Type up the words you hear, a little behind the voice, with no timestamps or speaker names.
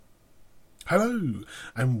Hello,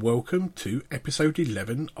 and welcome to episode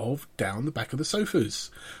 11 of Down the Back of the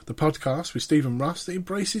Sofas, the podcast with Steve and Russ that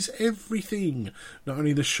embraces everything, not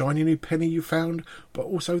only the shiny new penny you found, but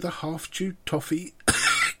also the half-chewed toffee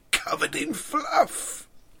covered in fluff.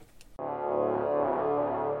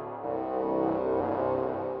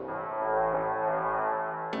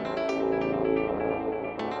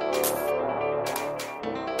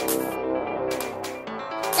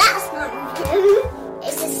 That's not you.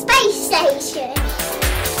 It's a space station.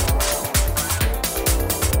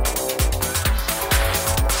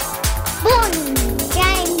 Bond,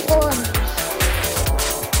 James Bond.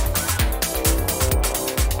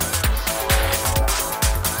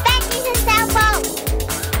 Betty's a cell phone.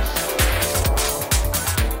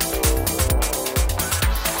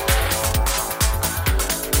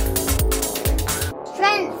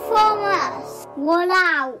 Transformers.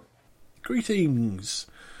 Wow. Greetings.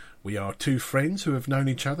 We are two friends who have known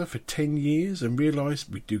each other for 10 years and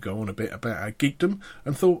realised we do go on a bit about our geekdom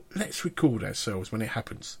and thought, let's record ourselves when it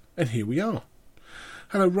happens. And here we are.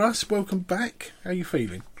 Hello Russ, welcome back. How are you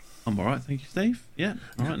feeling? I'm alright, thank you, Steve. Yeah,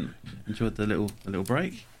 alright. Enjoyed the little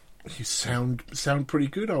break. You sound pretty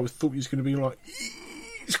good. I thought you was going to be like,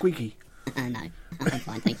 squeaky. No, I'm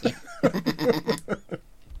fine, thank you.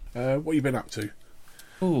 What have you been up to?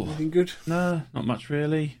 Oh, Anything good? no, not much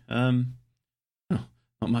really.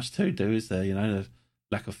 Not much to do, is there? You know, the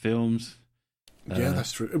lack of films. Yeah,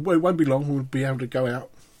 that's true. Well, it won't be long. We'll be able to go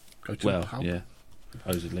out. Go to the pub. Yeah,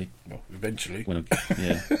 supposedly. Well, eventually. When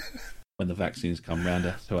the vaccines come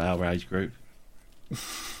round to our age group,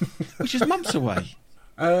 which is months away.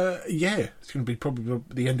 Yeah, it's going to be probably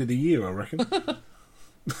the end of the year, I reckon.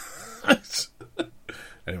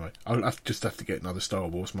 Anyway, I'll just have to get another Star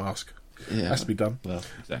Wars mask. Yeah, has to be done. Well,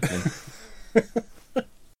 exactly.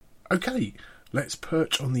 Okay, let's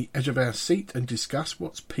perch on the edge of our seat and discuss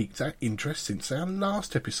what's piqued our interest since our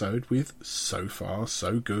last episode with So Far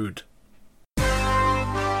So Good.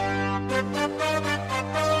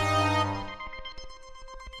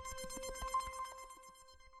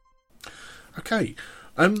 Okay,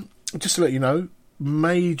 just to let you know,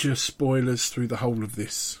 major spoilers through the whole of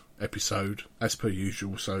this episode, as per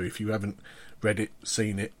usual. So if you haven't read it,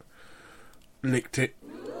 seen it, licked it,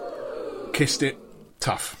 kissed it,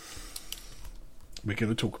 tough. We're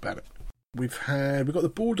going to talk about it. We've got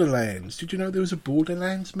the Borderlands. Did you know there was a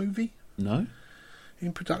Borderlands movie No?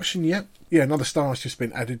 in production yet? Yeah, another star's just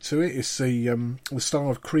been added to it. It's the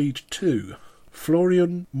star of Creed 2,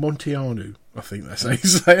 Florian Monteanu. I think that's how you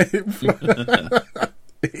say it.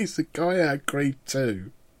 He's the guy out of Creed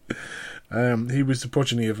 2. He was the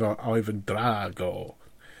progeny of Ivan Drago.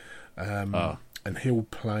 And he'll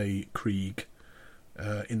play Krieg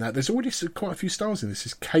in that. There's already quite a few stars in this.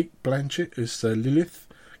 There's Kate Blanchett as Lilith,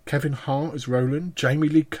 Kevin Hart as Roland, Jamie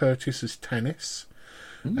Lee Curtis as Tannis,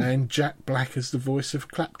 and Jack Black as the voice of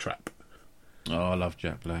Claptrap. Oh, I love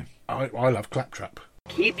Jack Black. I love Claptrap.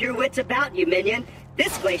 Keep your wits about you, minion.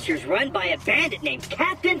 This glacier's run by a bandit named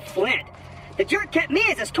Captain Flint. The jerk kept me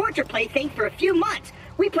as his torture plaything for a few months.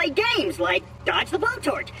 We played games like Dodge the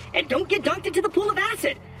Blowtorch and Don't Get Dunked into the Pool of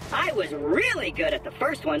Acid. I was really good at the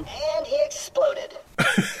first one, and he exploded.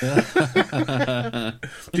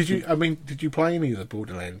 Did you play any of the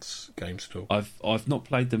Borderlands games at all? I've not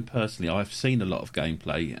played them personally. I've seen a lot of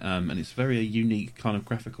gameplay, and it's very a unique kind of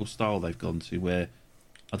graphical style they've gone to, where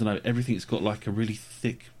I don't know, everything's got like a really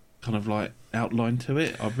thick kind of like outline to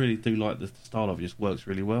it. I really do like the style of it. Just works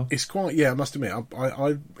really well. It's quite, I must admit,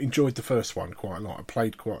 I enjoyed the first one quite a lot. I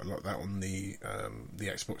played quite a lot of that on the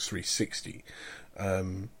Xbox 360.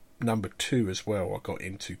 Number 2 as well I got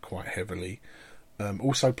into quite heavily.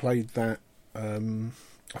 Also played that,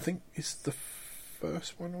 I think it's the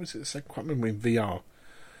first one, or is it the second? I can't remember, in VR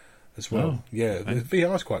as well. Oh, yeah, okay. the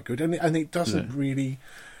VR is quite good, and it doesn't really...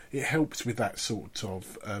 It helps with that sort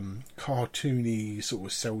of cartoony, sort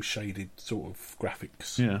of cel-shaded sort of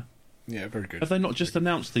graphics. Yeah. Yeah, very good. Have they not just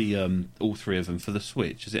announced the all three of them for the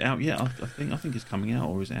Switch? Is it out yet? I think it's coming out,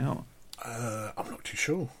 or is it out? I'm not too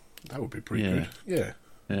sure. That would be pretty Yeah. good. Yeah.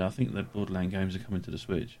 Yeah, I think the Borderlands games are coming to the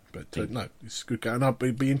Switch. But no, it's a good game. And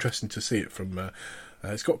it'd be interesting to see it from...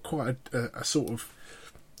 it's got quite a sort of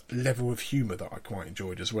level of humour that I quite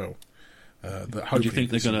enjoyed as well. That hopefully do you think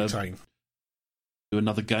they're going to retain. do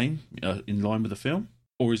another game in line with the film?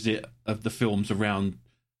 Or is it of the films around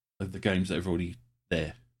the games that are already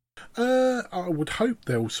there? I would hope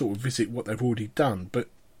they'll sort of visit what they've already done, but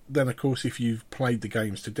then of course if you've played the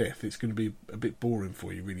games to death it's going to be a bit boring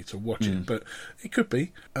for you really to watch it, but it could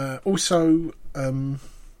be. Also,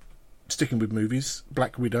 sticking with movies,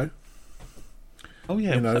 Black Widow. Oh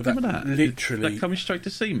yeah, You know, what's happening with that? literally- Is that coming straight to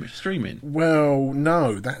streaming. Well,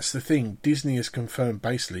 no, that's the thing. Disney has confirmed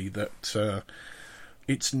basically that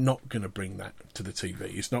it's not going to bring that to the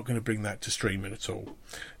TV. It's not going to bring that to streaming at all.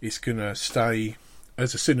 It's going to stay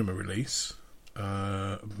as a cinema release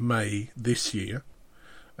May this year.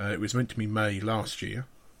 It was meant to be May last year.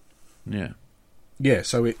 Yeah. Yeah,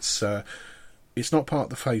 so it's not part of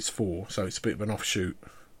the Phase 4, so it's a bit of an offshoot.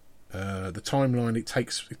 The timeline, it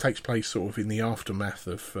takes place sort of in the aftermath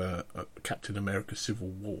of Captain America: Civil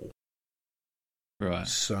War. Right.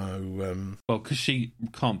 So, Well, because she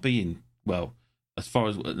can't be in. Well, as far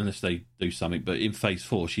as unless they do something, but in Phase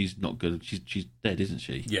 4, she's not good. She's dead, isn't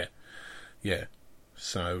she? yeah.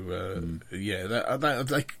 So, yeah,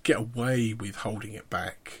 they could get away with holding it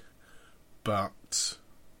back, but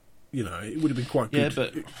you know, it would have been quite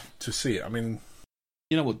good to see it. I mean,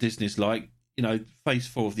 you know what Disney's like. You know, Phase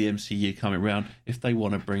 4 of the MCU coming around. If they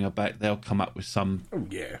want to bring her back, they'll come up with some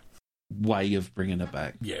way of bringing her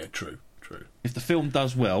back. Yeah, true. If the film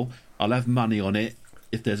does well, I'll have money on it.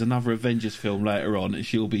 If there's another Avengers film later on and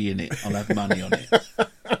she'll be in it, I'll have money on it.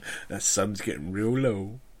 That sun's getting real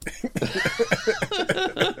low.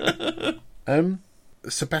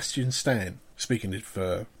 Sebastian Stan, speaking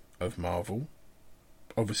of Marvel,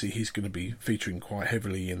 obviously he's going to be featuring quite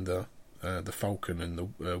heavily in the Falcon and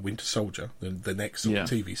the Winter Soldier, the next sort of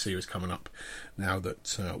TV series coming up now that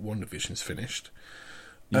WandaVision's finished.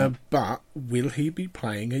 But will he be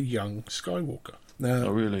playing a young Skywalker? Now,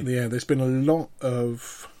 oh, really? Yeah, there's been a lot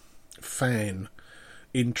of fan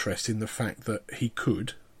interest in the fact that he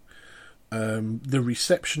could. The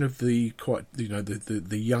reception of the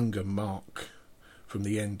younger Mark from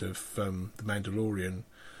the end of The Mandalorian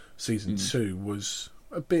season 2 was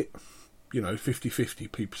a bit,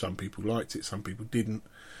 50-50. Some people liked it, some people didn't.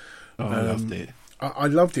 Oh, I loved it. I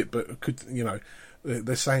loved it, but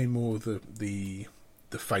they're saying more the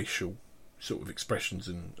facial sort of expressions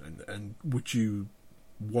and would you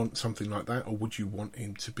want something like that, or would you want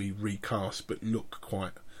him to be recast but look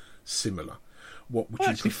quite similar? What would you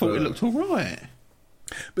actually prefer? thought it looked all right.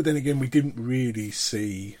 But then again, we didn't really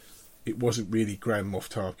see. It wasn't really Grand Moff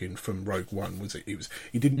Tarkin from Rogue One, was it?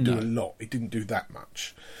 He didn't do a lot. He didn't do that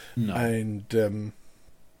much. No. And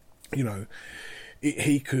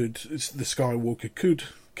he could. The Skywalker could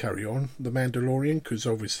carry on the Mandalorian because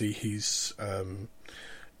obviously he's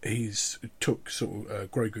took sort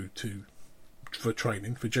of Grogu for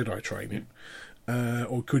Jedi training,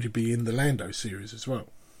 or could he be in the Lando series as well?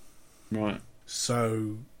 Right.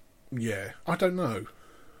 So, yeah, I don't know.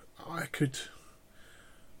 I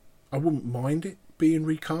wouldn't mind it being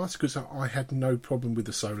recast because I had no problem with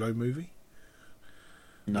the Solo movie.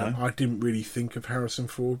 No. I didn't really think of Harrison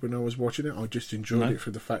Ford when I was watching it. I just enjoyed it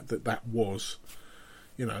for the fact that was,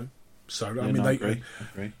 Solo. Yeah, I mean, I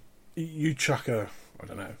agree. You chuck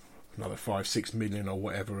another 5-6 million or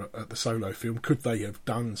whatever at the Solo film. Could they have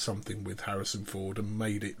done something with Harrison Ford and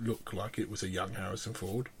made it look like it was a young Harrison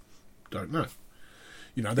Ford? Don't know.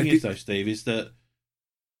 The thing is, though, Steve, is that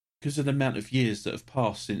because of the amount of years that have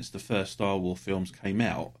passed since the first Star Wars films came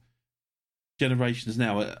out, generations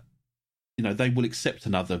now, they will accept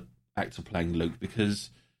another actor playing Luke because,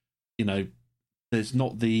 there's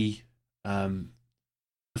not the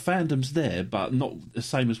fandom's there, but not the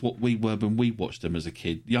same as what we were when we watched them as a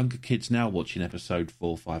kid. Younger kids now watching episode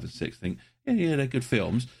 4, 5 and 6 think, yeah, they're good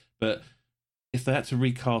films, but if they had to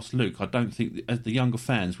recast Luke, I don't think as the younger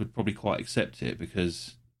fans would probably quite accept it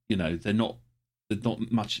because they're not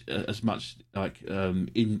much as much like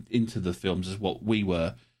into the films as what we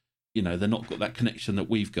were. They're not got that connection that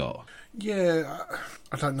we've got. Yeah,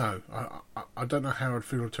 I don't know. I don't know how I'd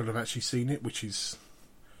feel until I've actually seen it, which is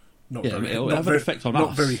not it'll have an effect on us.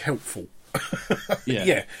 Not very helpful.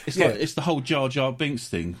 Yeah. It's the whole Jar Jar Binks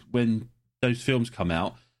thing. When those films come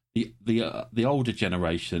out, the older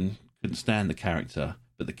generation couldn't stand the character,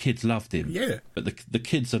 but the kids loved him. Yeah. But the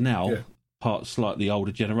kids are now part slightly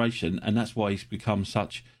older generation, and that's why he's become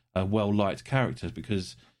such a well-liked character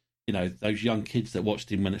because, those young kids that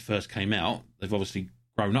watched him when it first came out, they've obviously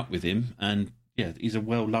grown up with him, and, he's a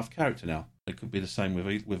well-loved character now. It could be the same with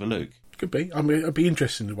a Luke. Could be. I mean, it'd be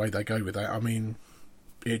interesting the way they go with that. I mean,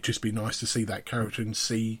 it'd just be nice to see that character and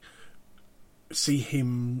see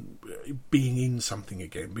him being in something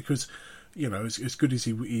again because, as good as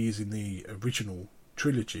he is in the original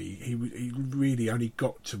trilogy, he really only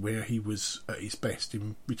got to where he was at his best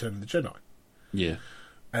in Return of the Jedi. Yeah.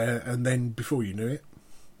 And then before you knew it,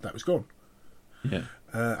 that was gone. Yeah.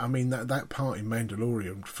 I mean, that part in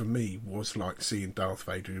Mandalorian, for me, was like seeing Darth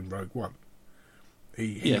Vader in Rogue One.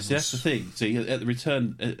 That's the thing. See, at the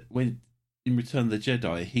Return of the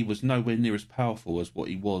Jedi, he was nowhere near as powerful as what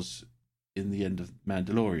he was in the end of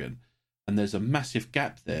Mandalorian. And there's a massive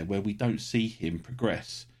gap there where we don't see him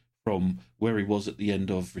progress from where he was at the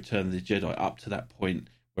end of Return of the Jedi up to that point,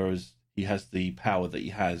 whereas he has the power that he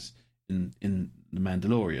has in The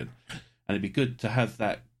Mandalorian. And it'd be good to have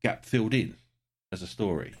that gap filled in as a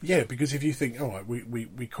story. Yeah, because if you think, all right,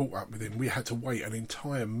 we caught up with him, we had to wait an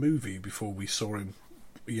entire movie before we saw him,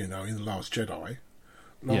 in The Last Jedi.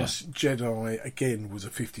 Last Jedi, again, was a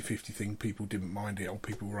 50-50 thing. People didn't mind it, or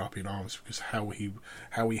people were up in arms because how he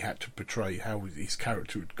had to portray how his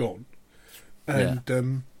character had gone. And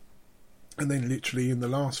then literally in the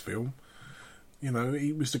last film,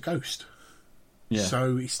 he was the ghost. Yeah.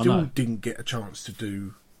 So he still didn't get a chance to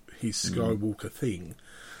do his Skywalker thing.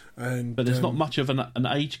 But there's not much of an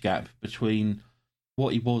age gap between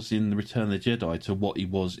what he was in the Return of the Jedi to what he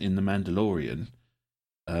was in The Mandalorian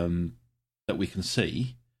that we can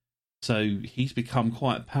see. So he's become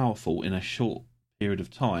quite powerful in a short period of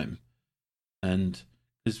time. And,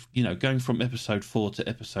 because, going from episode 4 to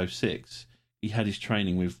episode 6, he had his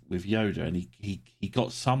training with Yoda, and he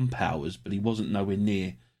got some powers, but he wasn't nowhere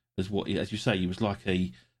near as as you say, he was like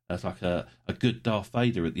a good Darth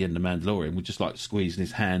Vader at the end of Mandalorian, with just like squeezing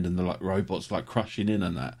his hand and the like robots like crushing in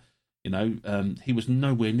and that. He was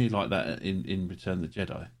nowhere near like that in Return of the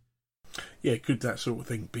Jedi. Yeah, could that sort of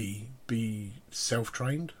thing be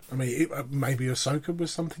self-trained? I mean, maybe Ahsoka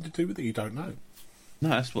was something to do with it. You don't know. No,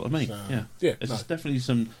 that's what I mean. So, There's definitely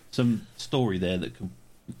some story there that could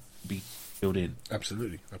be filled in.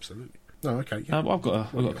 Absolutely. No, okay. Yeah. I've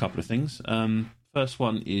got a couple of things. First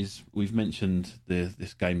one is, we've mentioned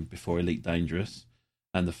this game before, Elite Dangerous,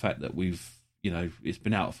 and the fact that it's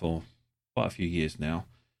been out for quite a few years now,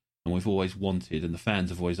 and we've always wanted, and the fans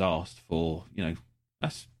have always asked for,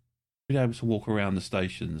 us being able to walk around the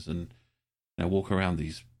stations and walk around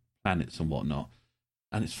these planets and whatnot.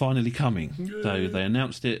 And it's finally coming. Yay. So they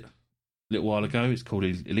announced it a little while ago. It's called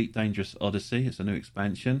Elite Dangerous Odyssey. It's a new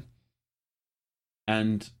expansion.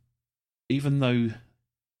 And even though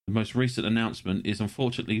the most recent announcement is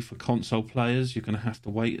unfortunately for console players, you're going to have to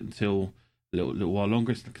wait until a little while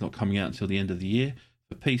longer. It's not coming out until the end of the year.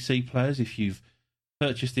 For PC players, if you've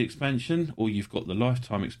purchased the expansion or you've got the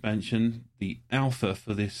lifetime expansion, the alpha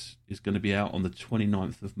for this is going to be out on the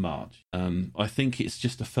 29th of March. I think it's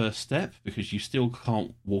just a first step, because you still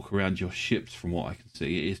can't walk around your ships from what I can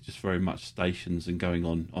see. It is just very much stations and going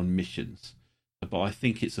on missions. But I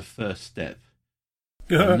think it's a first step.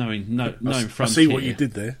 Knowing Frontier, I see what you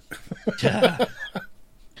did there.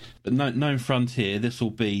 But knowing Frontier, this will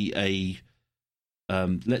be a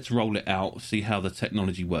let's roll it out, see how the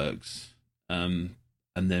technology works,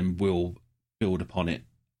 and then we'll build upon it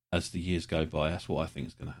as the years go by. That's what I think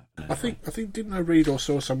is going to happen. Anyway. I think didn't I read or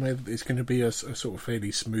saw somewhere that it's going to be a sort of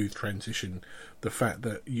fairly smooth transition. The fact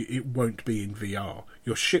that it won't be in VR.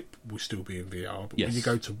 Your ship will still be in VR, but when you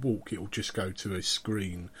go to walk, it will just go to a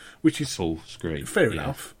screen, which is full screen. Fair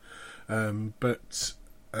enough. But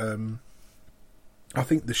I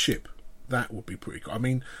think the ship, that would be pretty cool. I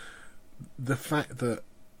mean, the fact that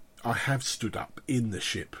I have stood up in the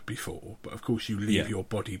ship before, but of course you leave your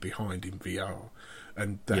body behind in VR,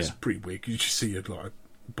 and that's pretty weird, because you just see a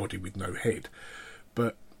body with no head.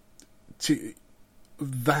 But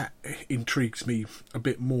that intrigues me a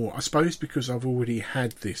bit more, I suppose, because I've already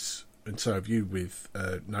had this, and so have you, with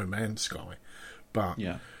No Man's Sky. But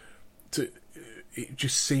it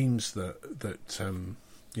just seems that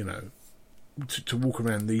to walk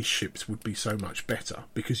around these ships would be so much better,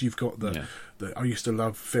 because you've got I used to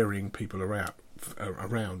love ferrying people around,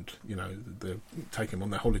 take them on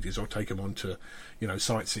their holidays or take them onto,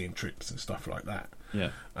 sightseeing trips and stuff like that.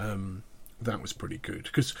 That was pretty good,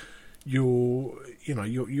 because you're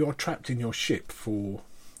trapped in your ship for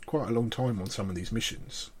quite a long time on some of these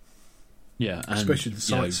missions. Yeah, and, especially the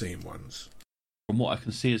sightseeing ones. From what I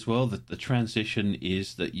can see as well, the transition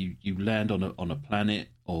is that you land on a planet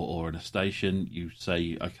or in a station. You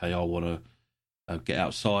say, okay, I want to get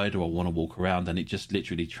outside, or I want to walk around, and it just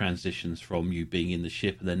literally transitions from you being in the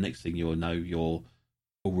ship, and then next thing you'll know, you're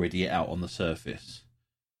already out on the surface.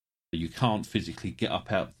 So you can't physically get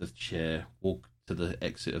up out of the chair, walk to the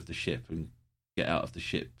exit of the ship, and get out of the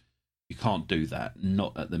ship. You can't do that,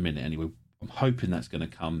 not at the minute anyway. I'm hoping that's going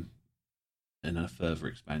to come in a further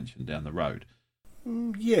expansion down the road.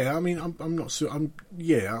 Yeah, I mean, I'm not sure.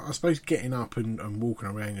 I suppose getting up and walking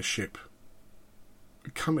around your ship,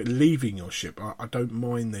 leaving your ship, I don't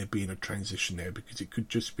mind there being a transition there, because it could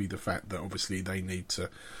just be the fact that obviously they need to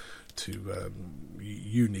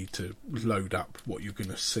you need to load up what you're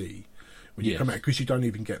going to see when you come out, because you don't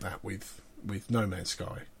even get that with No Man's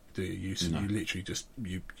Sky, do you? You literally just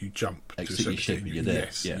you jump exit to your ship and you're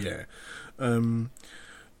there.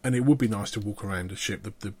 And it would be nice to walk around the ship.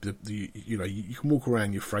 You know, you can walk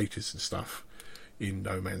around your freighters and stuff in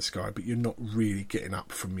No Man's Sky, but you're not really getting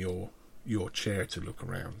up from your chair to look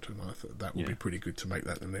around. And I thought that would be pretty good to make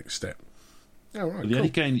that the next step. Oh, right, The only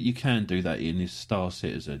game that you can do that in is Star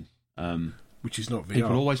Citizen. Which is not VR.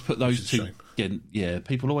 People always put those which is a two. shame.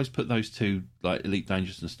 People always put those two, like Elite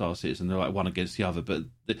Dangerous and Star Citizen. They're like one against the other, but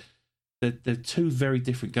they're two very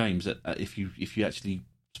different games. If you actually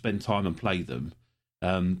spend time and play them.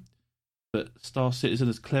 But Star Citizen,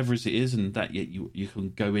 as clever as it is, and that yet you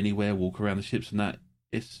can go anywhere, walk around the ships, and that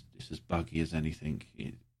it's as buggy as anything.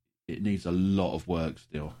 It needs a lot of work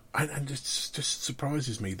still. And it just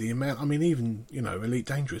surprises me the amount. I mean, even, you know, Elite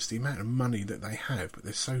Dangerous, the amount of money that they have, but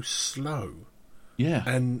they're so slow. Yeah.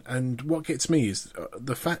 And what gets me is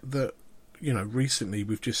the fact that, you know, recently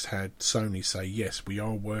we've just had Sony say, yes, we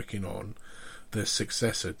are working on the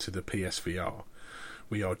successor to the PSVR.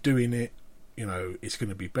 We are doing it. You know, it's going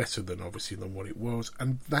to be better than what it was.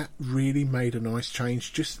 And that really made a nice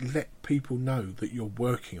change. Just let people know that you're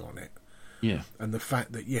working on it. Yeah. And the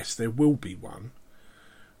fact that, yes, there will be one.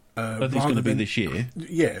 But it's going to be this year.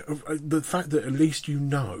 Yeah. The fact that at least you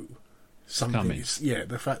know something is... Yeah,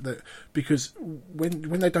 the fact that... Because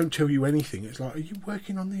when they don't tell you anything, it's like, are you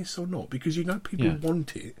working on this or not? Because you know people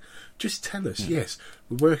want it. Just tell us, yes,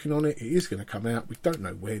 we're working on it. It is going to come out. We don't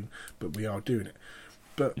know when, but we are doing it.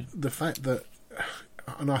 But the fact that...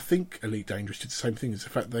 And I think Elite Dangerous did the same thing, is the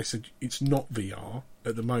fact that they said it's not VR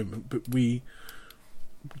at the moment, but we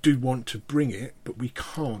do want to bring it, but we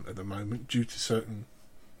can't at the moment due to certain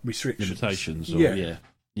restrictions. Limitations.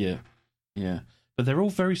 Yeah. But they're all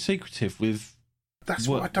very secretive with That's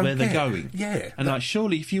what I don't where get. they're going. Yeah. And like,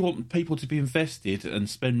 surely if you want people to be invested and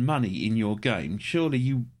spend money in your game, surely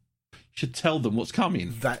you should tell them what's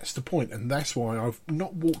coming. That's the point, and that's why I've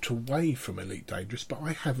not walked away from Elite Dangerous, but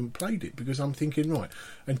I haven't played it, because I'm thinking, right,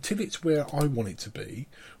 until it's where I want it to be,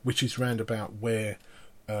 which is round about where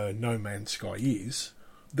No Man's Sky is,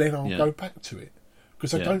 then I'll go back to it.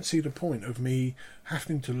 Because I don't see the point of me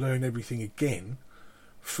having to learn everything again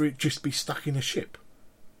for it just be stuck in a ship.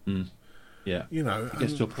 Yeah. You know, It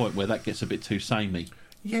gets to a point where that gets a bit too samey.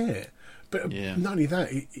 Yeah, but not only that,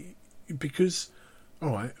 because,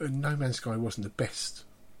 all right, No Man's Sky wasn't the best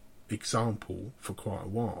example for quite a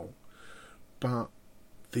while, but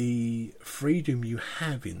the freedom you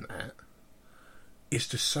have in that is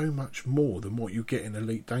just so much more than what you get in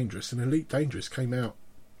Elite Dangerous. And Elite Dangerous came out,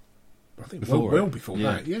 I think, well before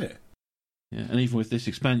that. Yeah. Yeah, and even with this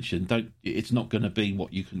expansion, it's not going to be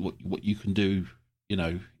what you can do, you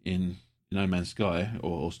know, in No Man's Sky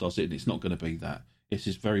or Star Citizen. It's not going to be that. This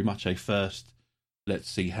is very much a first, let's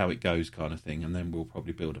see how it goes kind of thing, and then we'll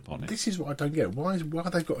probably build upon it. This is what I don't get. Why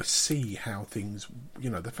they've got to see how things, you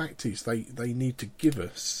know, the fact is they need to give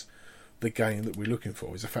us the game that we're looking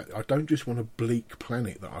for. Is the fact that I don't just want a bleak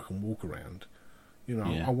planet that I can walk around. You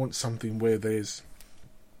know, I want something where there's,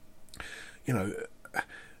 you know,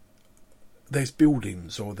 there's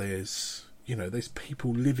buildings, or there's, you know, there's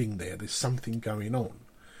people living there. There's something going on.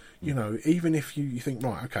 You know, even if you think,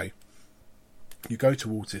 right, okay, you go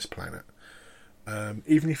towards this planet,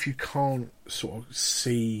 even if you can't sort of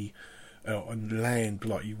see and land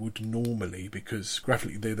like you would normally, because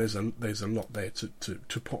graphically there's a lot there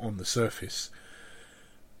to put on the surface.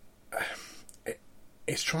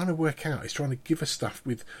 It's trying to work out. It's trying to give us stuff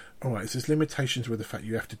with, all right, there's limitations with the fact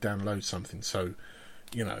you have to download something. So,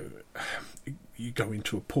 you know, you go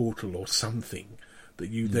into a portal or something that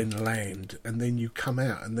you then land, and then you come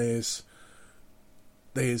out, and there's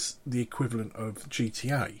the equivalent of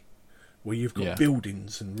GTA, where you've got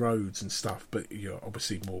buildings and roads and stuff, but you're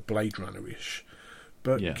obviously more Blade Runner-ish.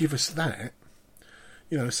 But give us that.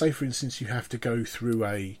 You know, say for instance you have to go through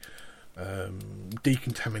a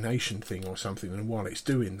decontamination thing or something, and while it's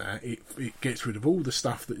doing that, it gets rid of all the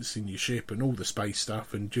stuff that's in your ship and all the space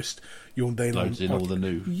stuff, and just you're then loads in all the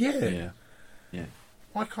new. Yeah.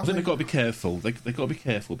 Why I can't think they've got to be careful. They've got to be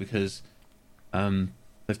careful because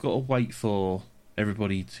they've got to wait for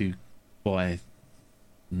everybody to buy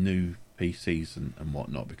new PCs and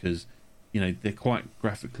whatnot, because, you know, they're quite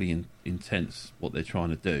graphically intense what they're trying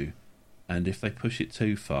to do, and if they push it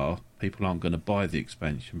too far, people aren't going to buy the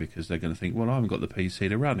expansion because they're going to think, well, I haven't got the PC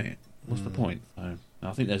to run it. What's the point? So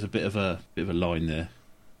I think there's a bit of a line there.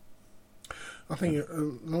 I think as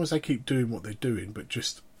long as they keep doing what they're doing, but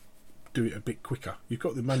just do it a bit quicker. You've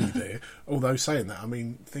got the money there. Although saying that, I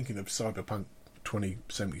mean, thinking of Cyberpunk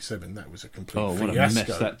 2077, that was a complete fiasco. What a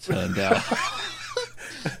mess that turned out.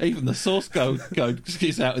 Even the source code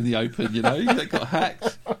is out in the open, you know. They got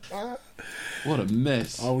hacked. What a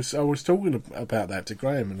mess. I was talking about that to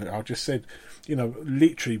Graham, and I just said,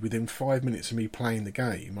 literally within 5 minutes of me playing the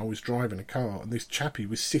game, I was driving a car, and this chappie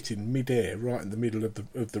was sitting mid-air right in the middle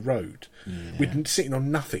of the road, sitting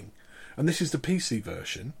on nothing. And this is the PC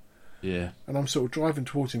version. Yeah. And I'm sort of driving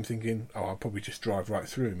towards him thinking, I'll probably just drive right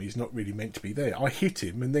through him. He's not really meant to be there. I hit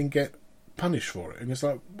him and then get punished for it. And it's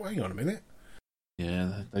like, well, hang on a minute.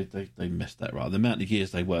 Yeah, they messed that right. The amount of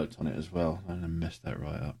years they worked on it as well, and they messed that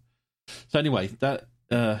right up. So anyway, that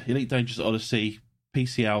Elite Dangerous Odyssey,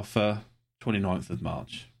 PC Alpha, 29th of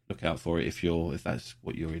March. Look out for it if that's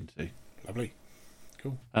what you're into. Lovely.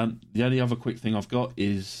 Cool. The only other quick thing I've got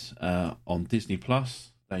is on Disney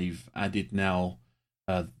Plus. They've added now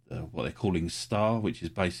what they're calling Star, which is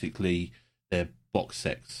basically their box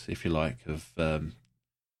sets, if you like, of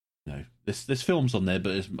there's films on there,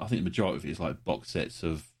 but I think the majority of it is like box sets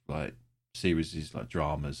of like series, like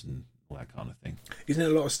dramas and all that kind of thing. Isn't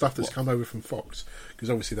there a lot of stuff that's come over from Fox? Because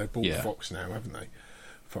obviously they've bought Fox now, haven't they?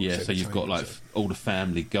 Fox so you've got like all the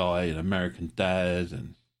Family Guy and American Dad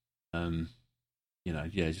and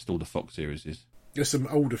just all the Fox series. There's some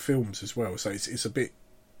older films as well, so it's a bit.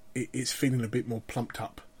 It's feeling a bit more plumped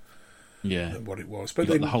up than what it was. But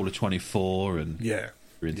you've got the whole of 24 and you're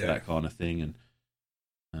into that kind of thing.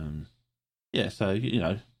 And so,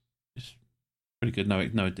 it's pretty good.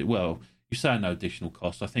 Well, you say no additional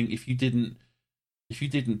cost. I think if you didn't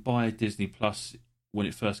buy Disney Plus when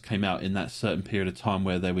it first came out in that certain period of time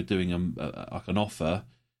where they were doing like an offer,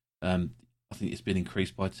 I think it's been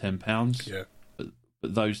increased by £10. Yeah.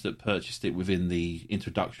 But those that purchased it within the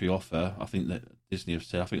introductory offer, I think that Disney have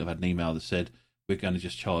said, I think I've had an email that said, we're going to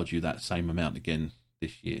just charge you that same amount again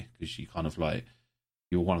this year because you kind of like,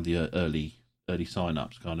 you were one of the early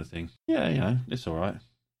sign-ups kind of thing. Yeah, it's all right.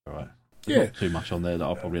 All right. There's not too much on there that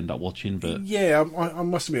I'll probably end up watching, but... Yeah, I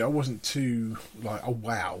must admit, I wasn't too, like, oh,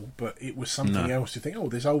 wow, but it was something else to think,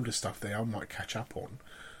 there's older stuff there I might catch up on.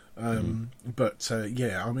 But,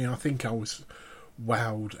 I think I was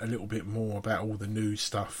wowed a little bit more about all the new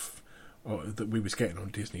stuff that we was getting on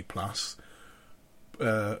Disney Plus.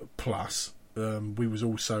 Plus, we was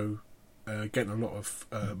also getting a lot of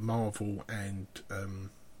Marvel and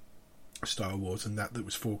Star Wars and that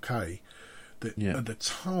was 4K. That at the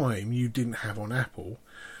time you didn't have on Apple,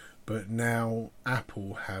 but now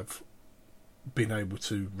Apple have been able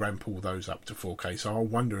to ramp all those up to 4K. So I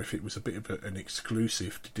wonder if it was a bit of an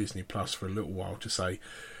exclusive to Disney Plus for a little while to say,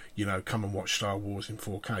 come and watch Star Wars in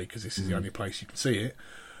 4K because this is the only place you can see it.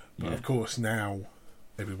 But of course now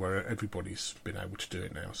everybody's been able to do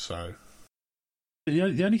it now. So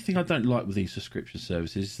the only thing I don't like with these subscription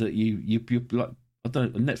services is that you like, I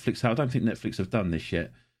don't think Netflix have done this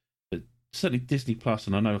yet, but certainly Disney Plus,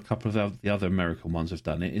 and I know a couple of the other American ones have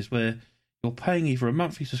done it, is where you're paying either a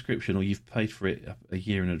monthly subscription or you've paid for it a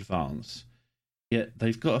year in advance. Yet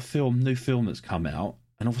they've got a new film that's come out,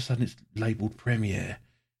 and all of a sudden it's labelled premiere.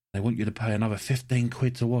 They want you to pay another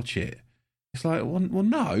 £15 to watch it. It's like, well,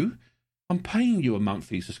 no, I'm paying you a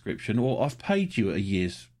monthly subscription, or I've paid you a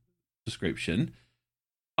year's subscription.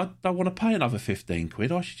 I don't want to pay another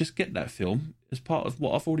 £15. I should just get that film as part of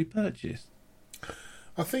what I've already purchased.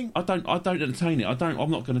 I think I don't entertain it.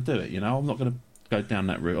 I'm not going to do it. I'm not going to go down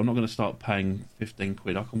that route. I'm not going to start paying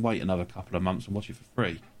 £15. I can wait another couple of months and watch it for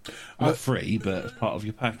free. Not free, but as part of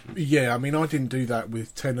your package. Yeah, I mean, I didn't do that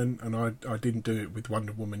with Tenet, and I didn't do it with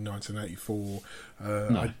Wonder Woman 1984.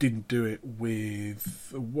 No. I didn't do it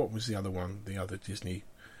with, what was the other one? The other Disney,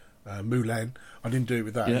 Mulan. I didn't do it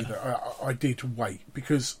with that either. I did wait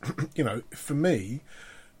because, for me,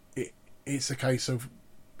 it's a case of,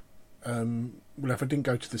 if I didn't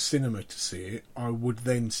go to the cinema to see it, I would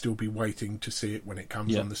then still be waiting to see it when it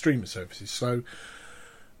comes on the streaming services. So,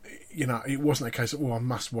 it wasn't a case of, I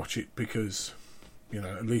must watch it because,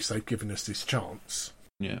 at least they've given us this chance.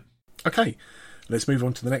 Yeah. Okay, let's move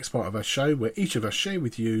on to the next part of our show where each of us share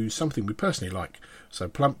with you something we personally like. So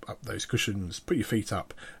plump up those cushions, put your feet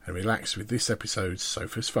up and relax with this episode's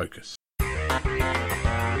Sofa's Focus.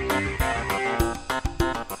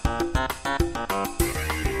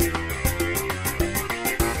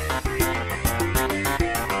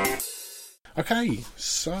 Okay,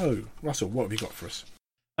 so Russell, what have you got for us?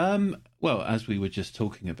 Well, as we were just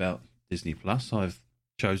talking about Disney Plus, I've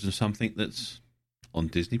chosen something that's on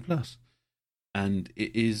Disney Plus, and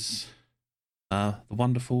it is the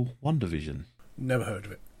wonderful WandaVision. Never heard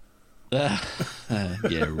of it. Yeah,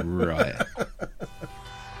 right. So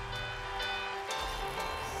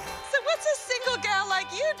what's a single gal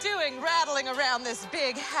like you doing rattling around this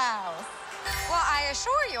big house? Well, I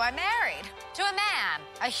assure you, I'm married to a man,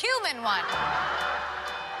 a human one.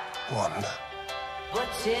 Wanda.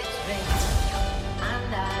 What's its ring?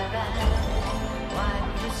 And I ran.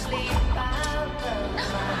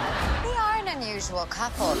 unusual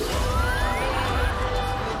couple.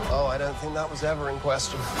 Oh, I don't think that was ever in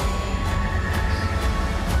question.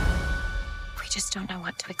 We just don't know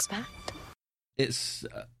what to expect. It's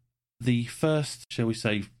the first, shall we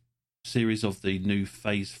say, series of the new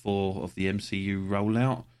Phase 4 of the MCU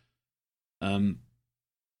rollout.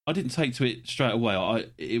 I didn't take to it straight away.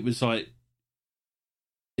 It was like,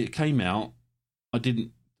 it came out, I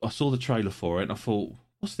saw the trailer for it and I thought,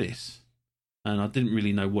 what's this? And I didn't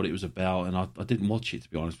really know what it was about, and I didn't watch it, to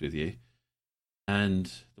be honest with you. And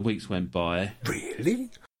the weeks went by.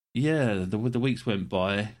 Really? Yeah, the weeks went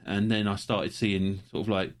by, and then I started seeing sort of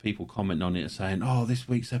like people comment on it and saying, "Oh, this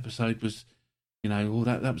week's episode was, oh,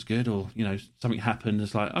 that was good," or something happened.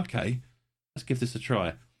 It's like, okay, let's give this a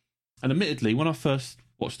try. And admittedly, when I first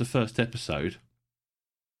watched the first episode,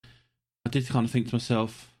 I did kind of think to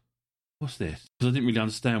myself, "What's this?" Because I didn't really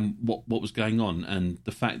understand what was going on, and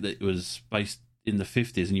the fact that it was based in the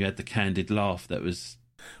 50s and you had the candid laugh that was.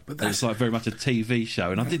 But it's like very much a TV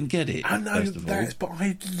show, and I didn't get it. I know that, but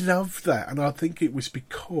I love that, and I think it was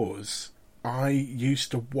because I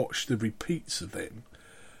used to watch the repeats of them.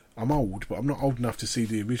 I'm old, but I'm not old enough to see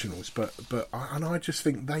the originals. I just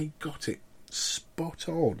think they got it spot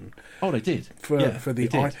on. Oh, they did for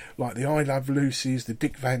the the I Love Lucy's, the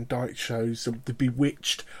Dick Van Dyke shows, the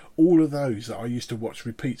Bewitched, all of those that I used to watch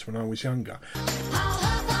repeats when I was younger.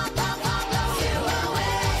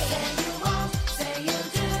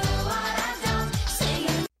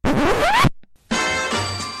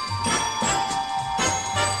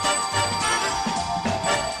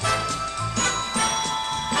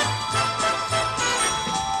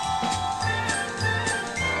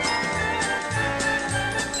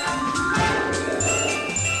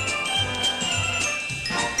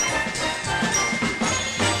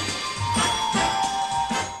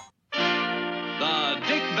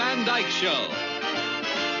 Show,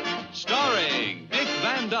 starring Dick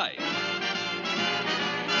Van Dyke,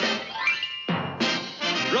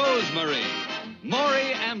 Rosemary,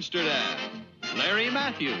 Maury Amsterdam, Larry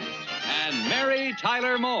Matthews, and Mary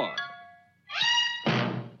Tyler Moore.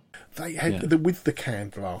 They had with the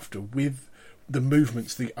canned laughter, with the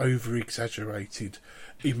movements, the over-exaggerated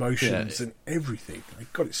emotions and everything. They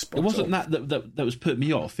got it spot on. It wasn't that was putting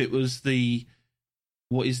me off. It was the,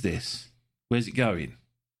 what is this? Where's it going?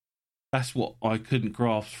 That's what I couldn't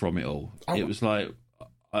grasp from it all. It was like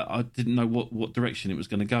I didn't know what direction it was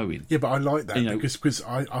going to go in. Yeah, but I like that because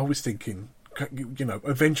I was thinking,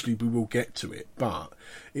 eventually we will get to it. But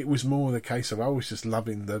it was more the case of I was just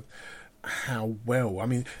loving how well. I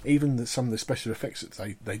mean, even some of the special effects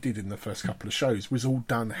that they did in the first couple of shows was all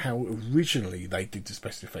done how originally they did the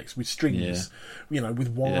special effects, with strings, with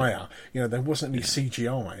wire. There wasn't any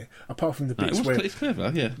CGI apart from the bits where it's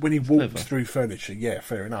clever, when he walked through furniture. Yeah,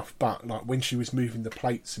 fair enough. But like when she was moving the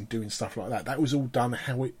plates and doing stuff like that was all done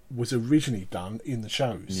how it was originally done in the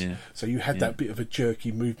shows. Yeah. So you had that bit of a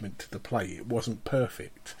jerky movement to the plate. It wasn't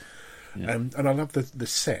perfect, and I love the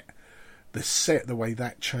set. The set, the way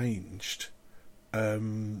that changed, the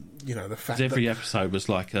fact that every episode was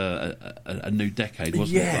like a new decade,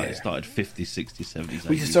 wasn't it? Like it started 50s, 60s, 70s, 80s.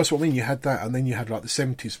 Well, that's what I mean. You had that, and then you had like the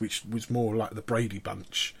 70s, which was more like the Brady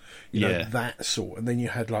Bunch, that sort. And then you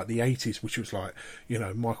had like the 80s, which was like,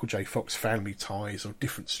 Michael J. Fox, Family Ties, or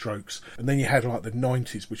Different Strokes. And then you had like the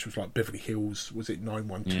 90s, which was like Beverly Hills, was it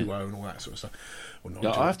 9120 and all that sort of stuff.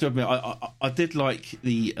 I have to admit, I did like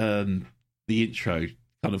the intro.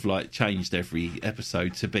 Kind of like changed every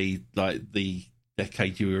episode to be like the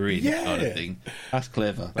decade you were in, kind of thing. That's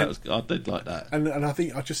clever. I did like that. And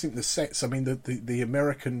I just think the sets. I mean, the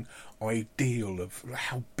American ideal of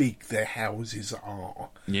how big their houses are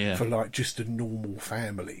for like just a normal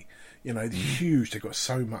family. They're huge. They've got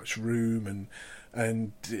so much room,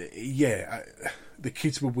 and the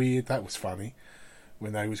kids were weird. That was funny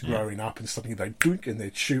when they was growing up, and suddenly they'd drink and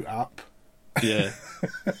they'd shoot up. Yeah,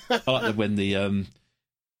 I like when the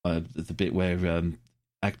bit where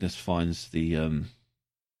Agnes finds the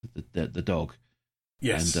dog,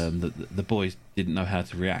 yes, and the boys didn't know how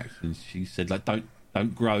to react, and she said like, "Don't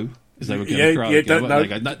grow," because they were going to grow. Yeah,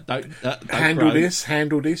 don't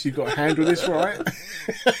handle this. You've got to handle this right.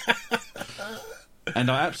 And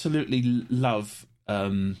I absolutely love,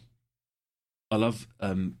 Evans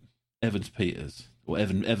Peters, or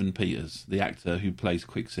Evan Peters, the actor who plays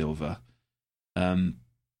Quicksilver.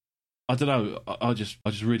 I don't know. I just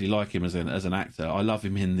really like him as an actor. I love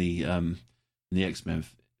him in the X-Men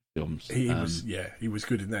films. He was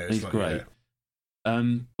good in there. He's great.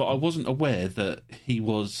 But I wasn't aware that he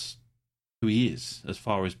was who he is as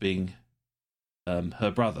far as being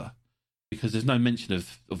her brother, because there's no mention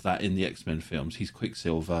of that in the X-Men films. He's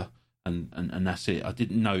Quicksilver, and that's it. I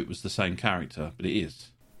didn't know it was the same character, but it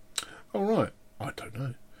is. All right. I don't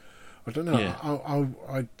know. Yeah.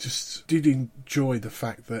 I just did enjoy the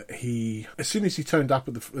fact that he, as soon as he turned up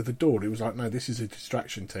at the door, it was like, no, this is a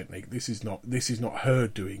distraction technique. This is not her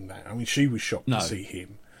doing that. I mean, she was shocked to see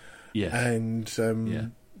him. Yes. And yeah.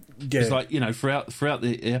 It's like, throughout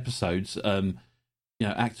the episodes,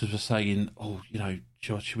 actors were saying, "Oh,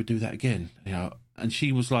 George, should we do that again?" And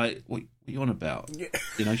she was like, "What are you on about?"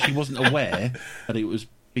 Yeah. She wasn't aware that it was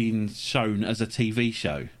being shown as a TV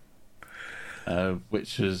show.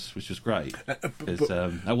 Which was great because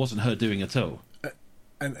that wasn't her doing at all.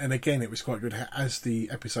 And again, it was quite good as the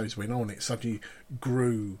episodes went on. It suddenly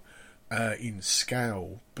grew in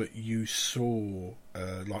scale, but you saw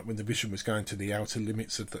like when the Vision was going to the outer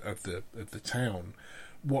limits of the town,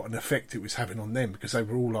 what an effect it was having on them, because they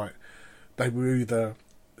were all like, they were either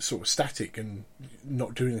sort of static and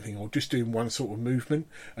not doing anything, or just doing one sort of movement,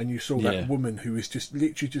 and you saw that woman who was just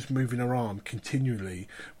literally just moving her arm continually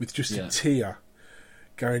with just a tear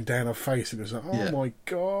going down her face, and it was like, oh my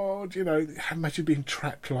god, imagine being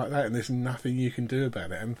trapped like that and there's nothing you can do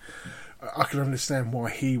about it. And I can understand why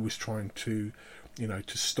he was trying to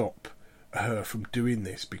to stop her from doing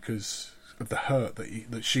this, because of the hurt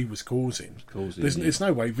that she was causing. There's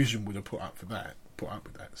no way Vision would have put up with that.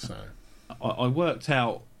 So I worked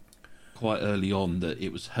out quite early on that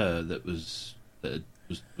it was her that was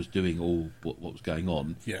doing all what was going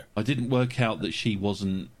on. Yeah. I didn't work out that she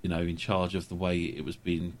wasn't, in charge of the way it was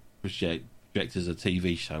being projected as a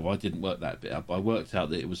TV show. I didn't work that bit out, but I worked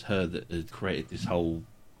out that it was her that had created this whole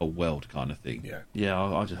world kind of thing. Yeah. Yeah,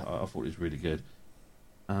 I thought it was really good.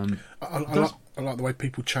 I like the way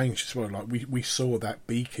people changed as well. Like we saw that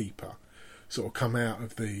beekeeper sort of come out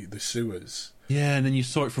of the sewers. Yeah, and then you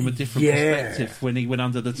saw it from a different perspective when he went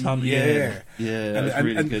under the tunnel. Yeah, that was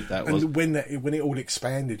really good. That was. And when it all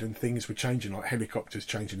expanded and things were changing, like helicopters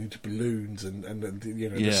changing into balloons and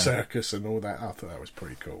the circus and all that, I thought that was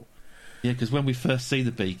pretty cool. Yeah, because when we first see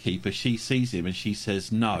the beekeeper, she sees him and she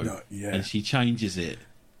says no, and she changes it.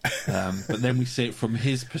 But then we see it from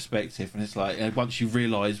his perspective, and it's like once you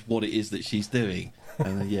realise what it is that she's doing,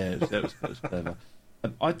 and that was clever.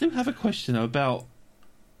 I do have a question though about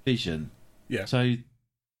Vision. Yeah. So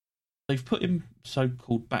they've put him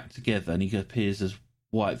so-called back together, and he appears as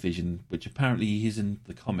White Vision, which apparently he is in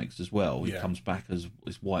the comics as well. He comes back as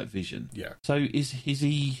White Vision. Yeah. So is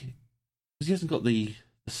he? Because he hasn't got the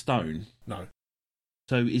stone. No.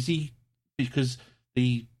 So is he? Because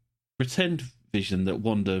the pretend Vision that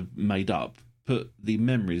Wanda made up put the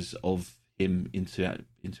memories of him into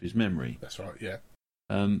his memory. That's right. Yeah.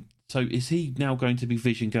 So is he now going to be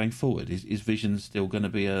Vision going forward? Is Vision still going to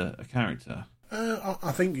be a character?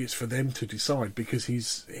 I think it's for them to decide, because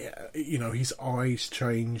his eyes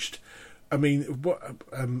changed. I mean, what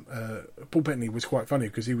Paul Bettany was quite funny,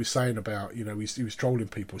 because he was saying about, he was trolling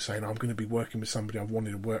people saying, I'm going to be working with somebody I've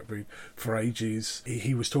wanted to work with for ages.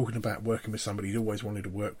 He was talking about working with somebody he'd always wanted to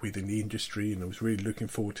work with in the industry, and I was really looking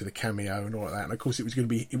forward to the cameo and all of that. And of course it was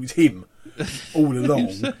him all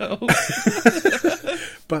along.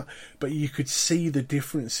 But you could see the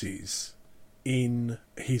differences in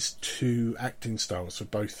his two acting styles for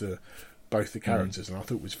both the characters, and I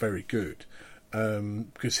thought it was very good.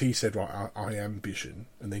 Because he said, right, I am Vision,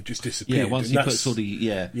 and then just disappeared. Yeah, once he puts all when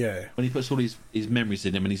he puts all his memories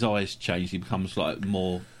in him and his eyes change, he becomes like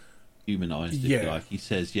more humanised. If you like, he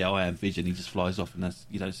says, "Yeah, I am Vision." He just flies off, and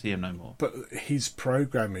you don't see him no more. But his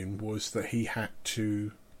programming was that he had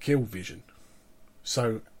to kill Vision.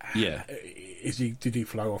 So did he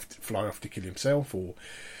fly off to kill himself, or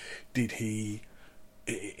did he?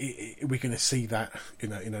 We're going to see that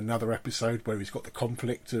in another episode where he's got the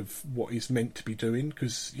conflict of what he's meant to be doing,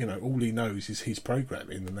 because all he knows is his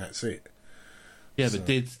programming, and that's it. Yeah, but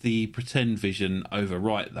did the pretend Vision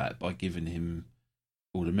overwrite that by giving him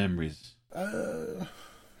all the memories?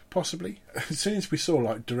 Possibly. As soon as we saw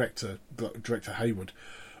like director Hayward,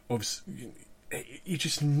 you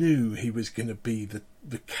just knew he was going to be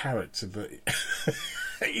the character that.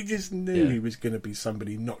 You just knew he was going to be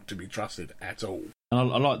somebody not to be trusted at all. And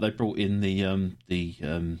I like they brought in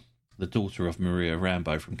the daughter of Maria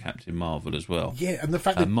Rambeau from Captain Marvel as well. Yeah, and the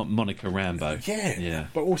fact that Monica Rambeau. Yeah.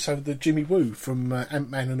 But also the Jimmy Woo from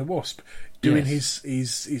Ant-Man and the Wasp doing his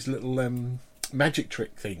little magic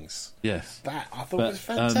trick things. Yes, that I thought was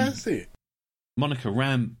fantastic. Monica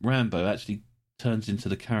Rambeau actually turns into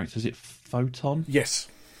the character. Is it Photon? Yes.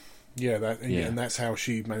 Yeah, and that's how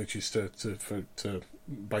she manages to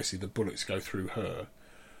basically the bullets go through her.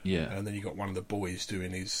 Yeah, and then you got one of the boys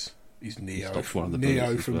doing his Neo from the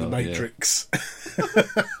Matrix.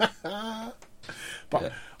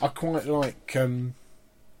 But I quite like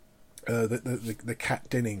the Kat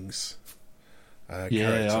Dennings. I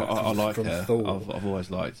character like from her. Thor. I've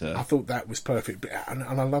always liked her. I thought that was perfect, and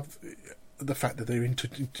I love the fact that they're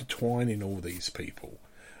intertwining all these people,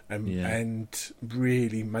 and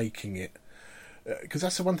really making it. Because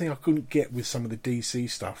that's the one thing I couldn't get with some of the DC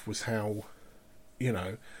stuff was how,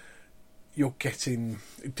 you're getting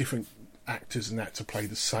different actors and that to play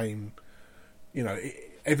the same.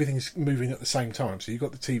 Everything's moving at the same time. So you've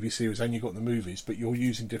got the TV series and you've got the movies, but you're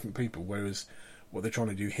using different people. Whereas what they're trying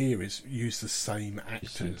to do here is use the same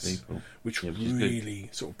actors, which really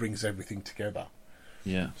sort of brings everything together.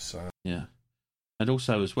 Yeah. So yeah, and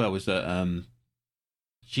also as well is that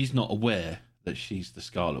she's not aware that she's the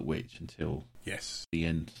Scarlet Witch until the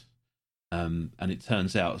end, and it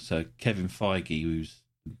turns out so Kevin Feige, who's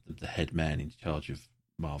the head man in charge of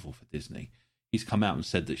Marvel for Disney, he's come out and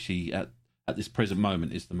said that she at this present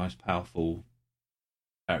moment is the most powerful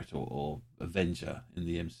character or Avenger in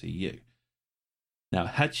the MCU. Now,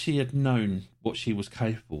 had she had known what she was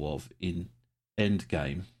capable of in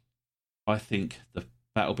Endgame, I think the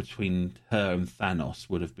battle between her and Thanos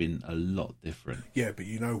would have been a lot different. Yeah, but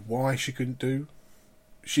you know why she couldn't do?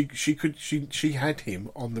 She had him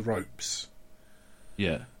on the ropes.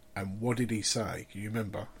 Yeah. And what did he say? Can you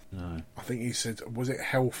remember? No. I think he said, was it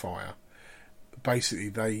Hellfire?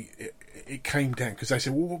 Basically, it came down because they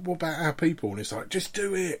said, well, what about our people? And it's like, just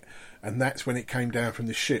do it. And that's when it came down from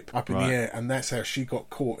the ship up in the air, and that's how she got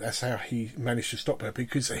caught. That's how he managed to stop her,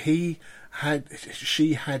 because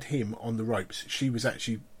she had him on the ropes. She was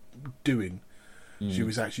actually she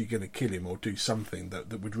was actually going to kill him or do something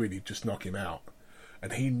that would really just knock him out.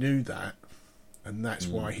 And he knew that, and that's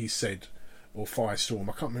why he said, or Firestorm,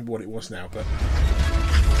 I can't remember what it was now, but...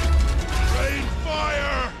 Rain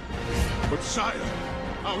fire! But sire,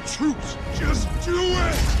 our troops, just do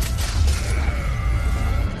it!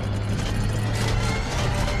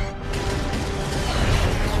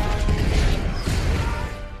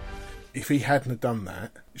 If he hadn't have done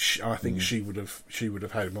that, I think she would have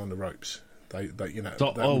had him on the ropes. I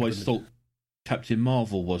always thought Captain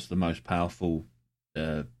Marvel was the most powerful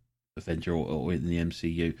Avenger or in the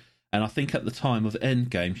MCU, and I think at the time of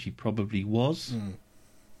Endgame she probably was.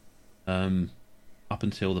 Up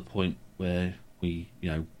until the point where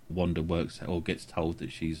Wanda works or gets told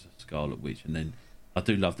that she's a Scarlet Witch, and then I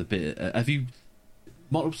do love the bit.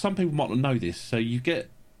 Some people might not know this, so you get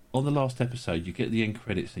on the last episode, you get the end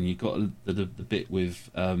credits, and you got the bit with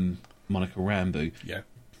Monica Rambeau. Yeah.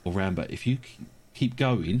 Or Rambo. If you keep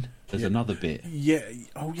going, there's another bit. Yeah.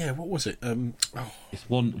 Oh yeah. What was it? It's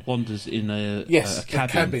Wanda's in a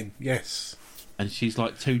cabin. Yes. And she's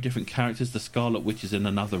like two different characters. The Scarlet Witch is in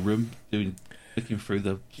another room looking through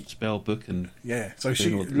the spell book, and so she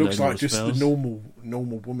looks like just the normal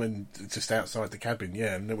woman just outside the cabin.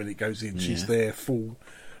 Yeah, and then when it goes in, she's there full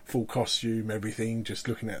costume, everything, just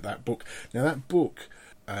looking at that book. Now that book,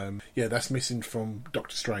 that's missing from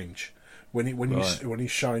Doctor Strange. When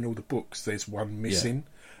he's showing all the books, there's one missing,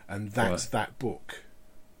 and that's that book,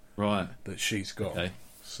 that she's got. Okay.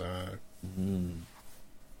 So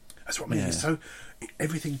that's what I mean. So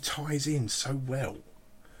everything ties in so well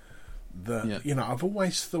that I've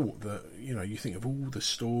always thought that you think of all the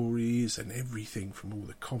stories and everything from all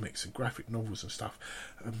the comics and graphic novels and stuff,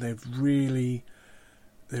 and they're really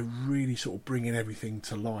sort of bringing everything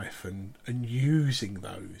to life and using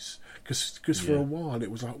those, because for a while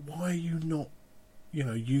it was like, why are you not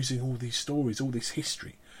using all these stories, all this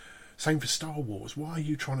history? Same for Star Wars. Why are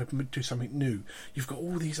you trying to do something new? You've got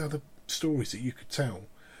all these other stories that you could tell,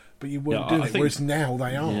 but you weren't doing it. Whereas now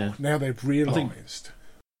they are. Now they've realised.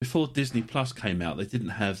 Before Disney Plus came out, they didn't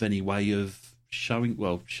have any way of showing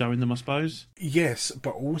them, I suppose. Yes,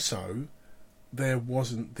 but also there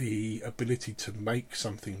wasn't the ability to make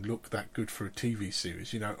something look that good for a TV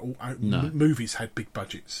series. Movies had big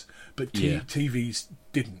budgets, but TVs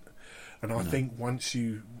didn't. And I think once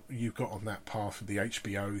you got on that path of the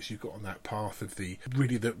HBOs, you got on that path of the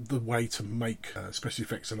way to make special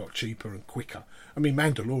effects a lot cheaper and quicker. I mean,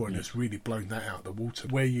 Mandalorian has really blown that out of the water,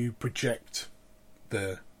 where you project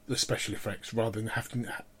the special effects rather than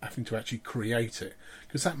having to actually create it,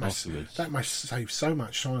 because that must save so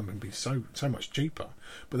much time and be so much cheaper.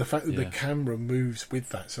 But the fact that the camera moves with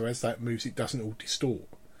that, so as that moves, it doesn't all distort.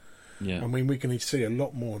 I mean, we're going to see a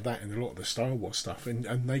lot more of that in a lot of the Star Wars stuff,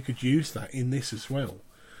 and they could use that in this as well.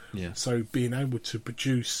 So being able to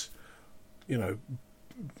produce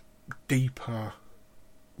deeper,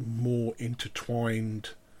 more intertwined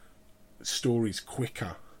stories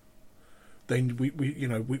quicker, then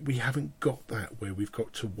we haven't got that, where we've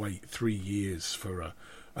got to wait 3 years for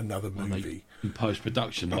another movie. In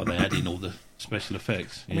post-production, while they add in all the special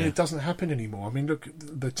effects. I mean, it doesn't happen anymore. I mean, look,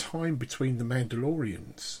 the time between the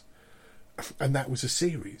Mandalorians, and that was a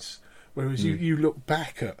series. Whereas you look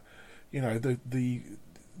back at,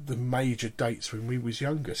 the major dates when we was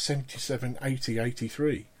younger, 77, 80,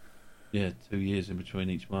 83. Yeah, 2 years in between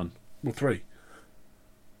each one. Well, 3.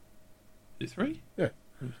 Is it 3? Yeah.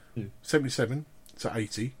 77 to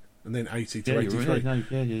 80, and then 80 to 83.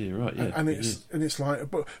 You're right. Yeah, and it's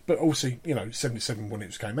like, but also, 77 when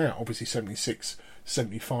it came out, obviously 76,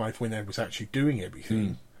 75 when they was actually doing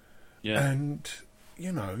everything. Yeah. And,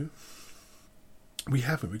 we've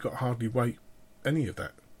got to hardly wait any of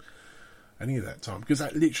that time, because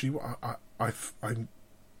that literally, I've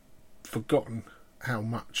forgotten how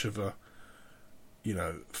much of a,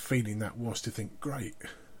 feeling that was, to think, great,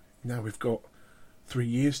 now we've got 3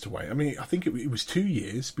 years to wait. I mean, I think it was 2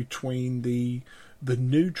 years between the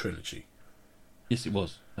new trilogy. Yes, it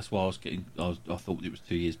was. That's why I thought it was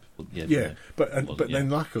 2 years before the end. Yeah, but then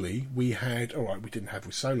luckily we had. All right, we didn't have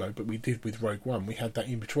with Solo, but we did with Rogue One. We had that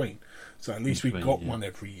in between, so at least we got one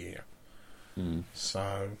every year.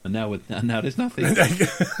 So and now there's nothing.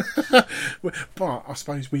 But I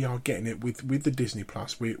suppose we are getting it with the Disney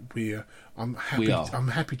Plus. I'm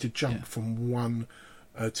happy to jump from one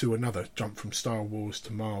to another. Jump from Star Wars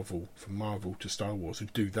to Marvel, from Marvel to Star Wars,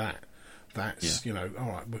 and do that. That's all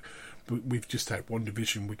right. We've just had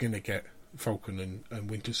WandaVision. We're going to get Falcon and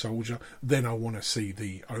Winter Soldier. Then I want to see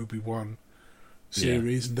the Obi-Wan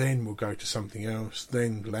series. Yeah. Then we'll go to something else.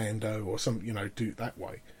 Then Lando or some. Do it that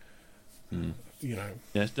way. Yeah,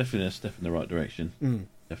 it's definitely a step in the right direction.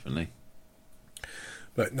 Definitely.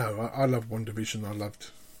 But no, I love WandaVision. I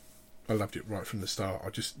loved it right from the start.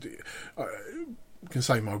 I can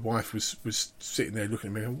say my wife was sitting there looking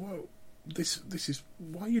at me and, whoa, this is,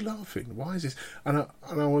 why are you laughing? Why is this? And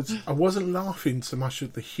I wasn't laughing so much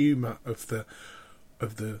at the humour of the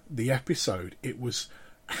episode. It was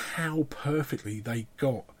how perfectly they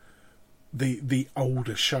got the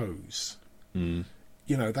older shows.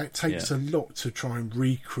 That takes a lot to try and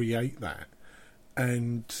recreate that.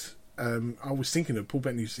 And I was thinking of Paul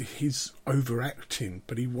Bettany, he's overacting,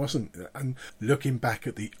 but he wasn't. And looking back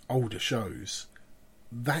at the older shows,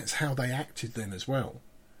 that's how they acted then as well.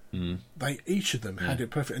 They each of them had it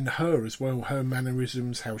perfect, and her as well, her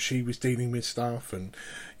mannerisms, how she was dealing with stuff, and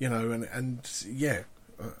I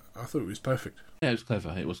thought it was perfect. Yeah,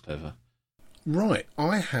 it was clever. Right,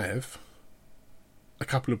 I have a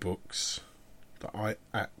couple of books that I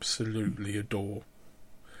absolutely adore.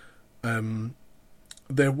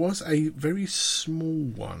 There was a very small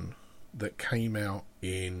one that came out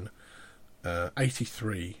in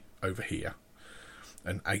 83 over here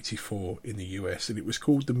and 84 in the US, and it was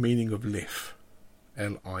called The Meaning of Liff,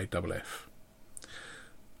 Liff,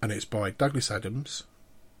 and it's by Douglas Adams,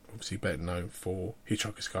 obviously better known for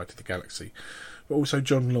Hitchhiker's Guide to the Galaxy, but also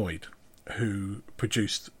John Lloyd, who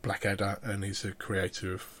produced Blackadder and is a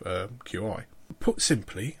creator of QI. Put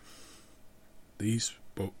simply, these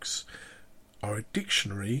books are a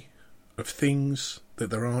dictionary of things that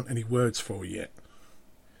there aren't any words for yet.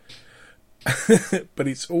 But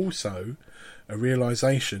it's also a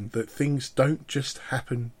realisation that things don't just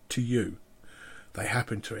happen to you. They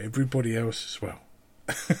happen to everybody else as well.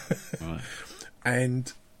 Right.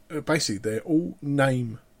 And basically they're all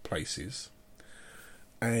name places.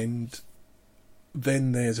 And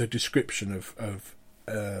then there's a description of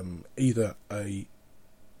either an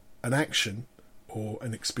action or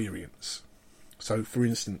an experience. So, for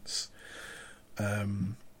instance,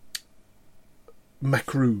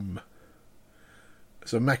 Macroom.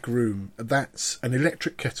 So, Macroom, that's an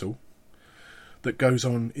electric kettle that goes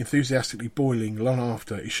on enthusiastically boiling long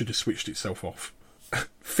after it should have switched itself off.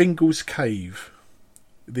 Fingal's Cave,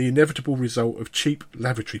 the inevitable result of cheap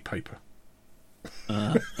lavatory paper.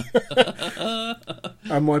 And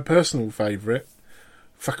my personal favourite,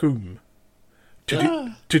 Fakum,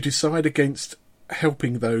 to decide against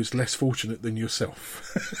helping those less fortunate than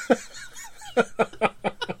yourself.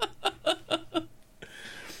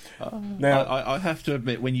 Now, I have to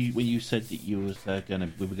admit, when you said that we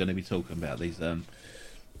were going to be talking about these,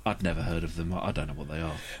 I'd never heard of them. I don't know what they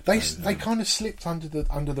are. They kind of slipped under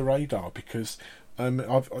the radar because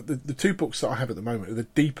the two books that I have at the moment are The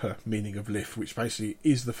Deeper Meaning of Liff, which basically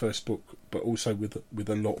is the first book, but also with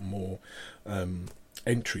a lot more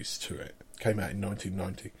entries to it. Came out in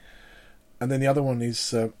 1990. And then the other one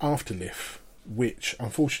is After Liff, which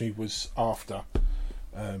unfortunately was after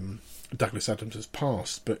Douglas Adams has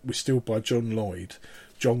passed, but was still by John Lloyd,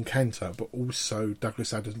 John Cantor, but also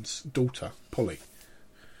Douglas Adams' daughter, Polly.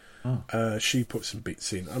 She put some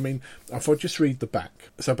bits in. I mean, if I just read the back.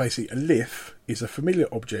 So basically, a liff is a familiar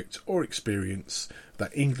object or experience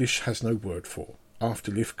that English has no word for.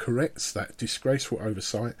 Afterlift corrects that disgraceful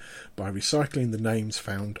oversight by recycling the names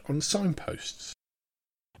found on signposts.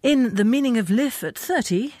 In The Meaning of Liff at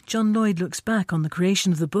 30, John Lloyd looks back on the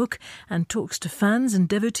creation of the book and talks to fans and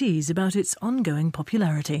devotees about its ongoing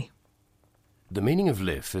popularity. The Meaning of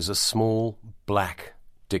Liff is a small, black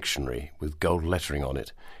dictionary with gold lettering on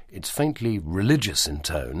it. It's faintly religious in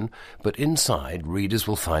tone, but inside readers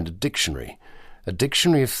will find a dictionary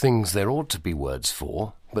of things there ought to be words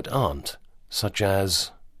for, but aren't, such as...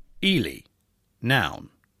 Ely, noun.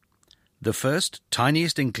 The first,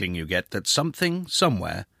 tiniest inkling you get that something,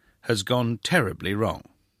 somewhere, has gone terribly wrong.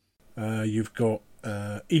 You've got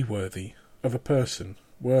E-worthy, of a person,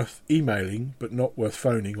 worth emailing, but not worth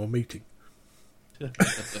phoning or meeting.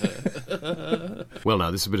 Well,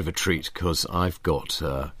 now, this is a bit of a treat, because I've got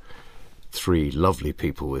 3 lovely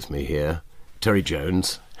people with me here. Terry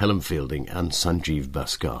Jones, Helen Fielding, and Sanjeev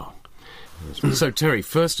Bhaskar. So, Terry,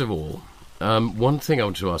 first of all, one thing I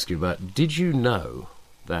want to ask you about, did you know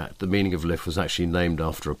that The Meaning of Liff was actually named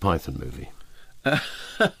after a Python movie?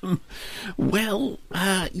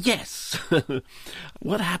 Yes.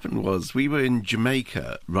 What happened was we were in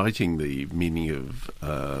Jamaica writing The Meaning of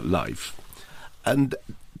Life, and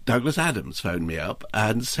Douglas Adams phoned me up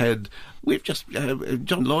and said, we've just,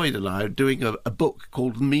 John Lloyd and I are doing a book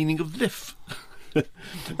called The Meaning of Liff.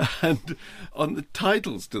 And on the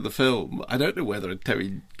titles to the film, I don't know whether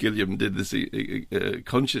Terry Gilliam did this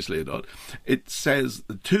consciously or not, it says,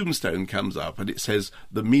 the tombstone comes up and it says,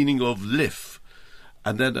 The Meaning of Liff.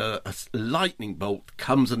 And then a lightning bolt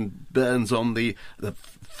comes and burns on the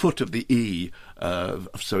foot of the E,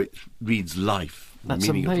 so it reads life. That's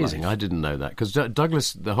amazing. I didn't know that. Because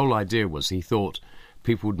Douglas, the whole idea was he thought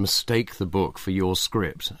people would mistake the book for your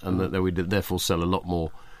script and that they would therefore sell a lot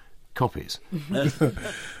more copies.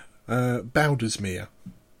 Bowdersmere,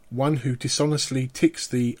 one who dishonestly ticks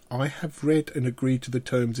the I have read and agreed to the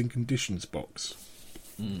terms and conditions box.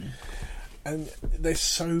 And there's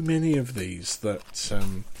so many of these that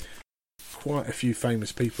quite a few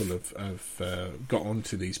famous people have got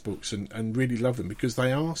onto these books and really love them, because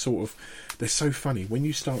they are they're so funny. When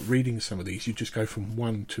you start reading some of these, you just go from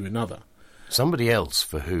one to another. Somebody else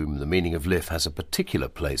for whom The Meaning of Liff has a particular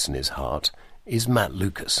place in his heart is Matt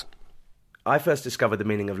Lucas. I first discovered The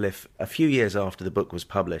Meaning of Liff a few years after the book was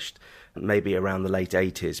published, maybe around the late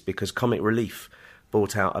 80s, because Comic Relief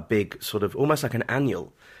brought out a big almost like an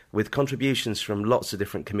annual with contributions from lots of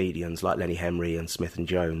different comedians like Lenny Henry and Smith and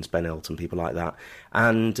Jones, Ben Elton, people like that.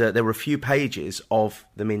 And there were a few pages of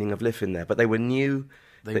The Meaning of Liff in there, but they were new.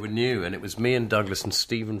 They were new, and it was me and Douglas and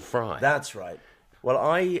Stephen Fry. That's right. Well,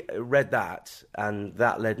 I read that, and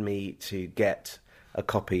that led me to get a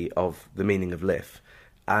copy of The Meaning of Liff.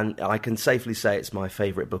 And I can safely say it's my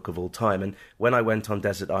favourite book of all time. And when I went on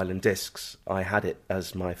Desert Island Discs, I had it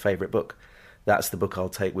as my favourite book. That's the book I'll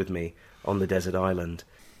take with me on the desert island.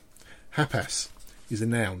 Hapas is a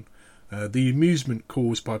noun. The amusement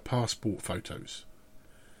caused by passport photos.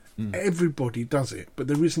 Everybody does it, but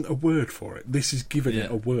there isn't a word for it. This is giving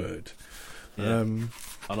it a word. Yeah.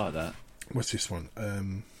 I like that. What's this one?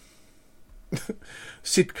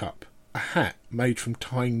 Sidcup, a hat made from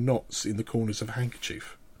tying knots in the corners of a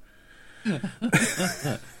handkerchief.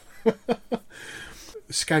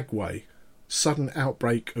 Skagway, sudden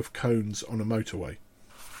outbreak of cones on a motorway.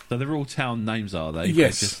 So they're all town names, are they?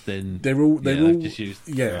 Yes, they're all just used.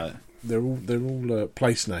 Yeah, right. They're all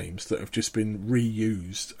place names that have just been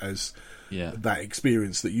reused as that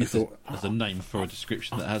experience that you thought as a name for a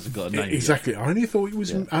description that hasn't got a name. Exactly. Yet. I only thought it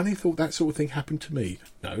was. I only thought that sort of thing happened to me.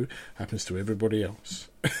 No, happens to everybody else.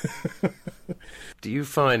 Do you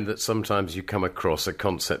find that sometimes you come across a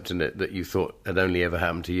concept in it that you thought had only ever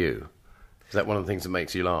happened to you? Is that one of the things that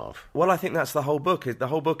makes you laugh? Well, I think that's the whole book. The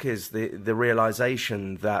whole book is the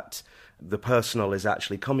realisation that the personal is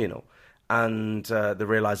actually communal, and the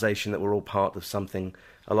realisation that we're all part of something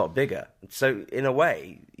a lot bigger. So, in a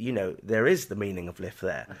way, there is the meaning of Liff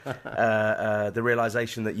there. The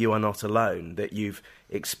realisation that you are not alone, that you've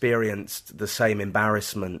experienced the same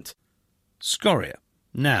embarrassment. Scoria,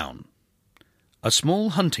 noun. A small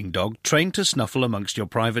hunting dog trained to snuffle amongst your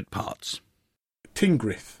private parts.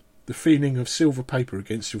 Tingrith. The feeling of silver paper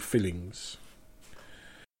against your fillings.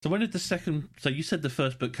 So when did the second... So you said the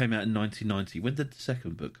first book came out in 1990. When did the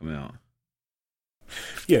second book come out?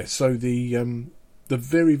 Yeah, so the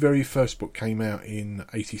very, very first book came out in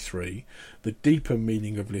 83. The Deeper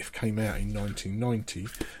Meaning of Liff came out in 1990.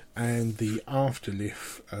 And the After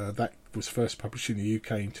Liff, that was first published in the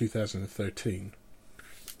UK in 2013.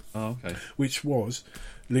 Oh, okay. Which was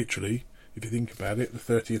literally, if you think about it, the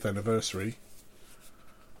 30th anniversary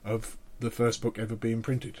of the first book ever being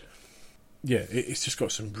printed. Yeah, it's just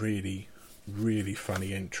got some really, really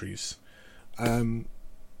funny entries. So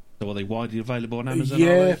are they widely available on Amazon?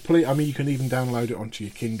 Yeah, please. I mean, you can even download it onto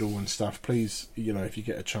your Kindle and stuff. Please, if you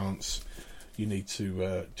get a chance, you need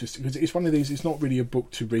to just, because it's one of these. It's not really a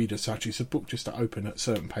book to read as such. It's a book just to open at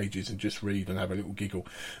certain pages and just read and have a little giggle.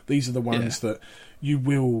 These are the ones that you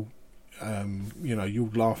will, you'll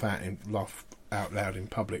laugh out loud in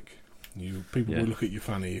public. People will look at you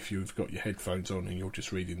funny if you've got your headphones on and you're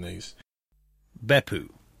just reading these. Beppu,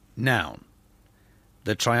 noun.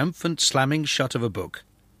 The triumphant slamming shut of a book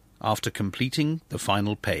after completing the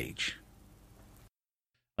final page.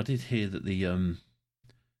 I did hear that the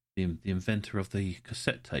inventor of the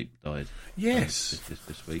cassette tape died. Yes,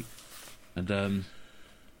 this week, and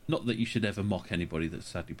not that you should ever mock anybody that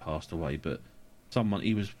sadly passed away, but someone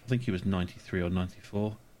I think he was 93 or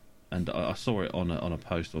 94, and I saw it on a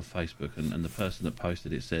post on Facebook, and the person that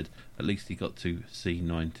posted it said at least he got to see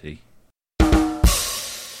 90.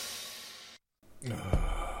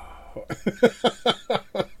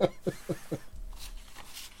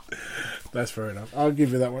 That's fair enough. I'll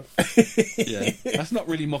give you that one. Yeah, that's not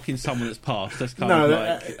really mocking someone that's passed. That's kind of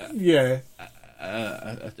like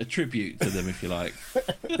a tribute to them, if you like.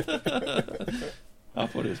 I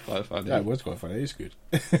thought it was quite funny. Yeah, it was quite funny. It's good.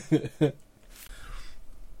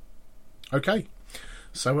 Okay,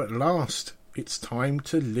 so at last it's time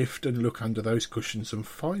to lift and look under those cushions and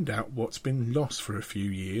find out what's been lost for a few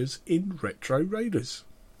years in Retro Raiders.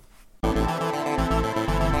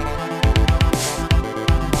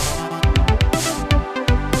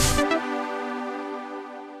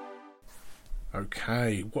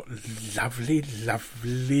 Okay, what lovely,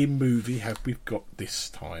 lovely movie have we got this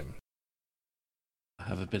time? I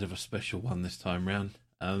have a bit of a special one this time round.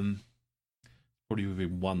 Probably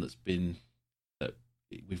been one that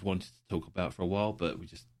we've wanted to talk about for a while, but we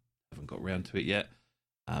just haven't got round to it yet.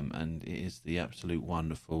 And it is the absolute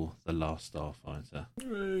wonderful The Last Starfighter.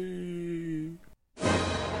 Hooray.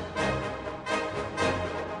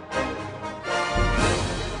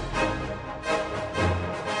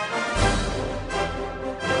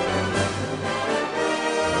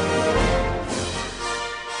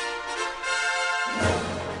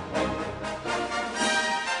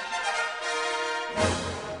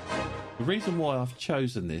 The reason why I've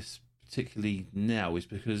chosen this, particularly now, is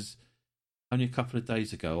because only a couple of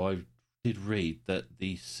days ago I did read that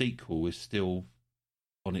the sequel is still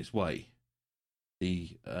on its way.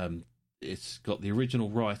 It's got the original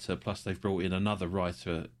writer, plus they've brought in another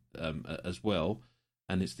writer as well,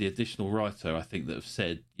 and it's the additional writer, I think, that have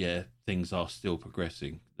said, yeah, things are still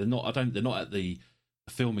progressing. They're not at the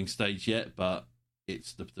filming stage yet, but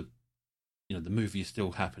it's the movie is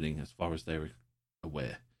still happening as far as they're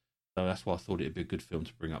aware. So that's why I thought it'd be a good film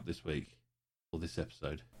to bring up this week, or this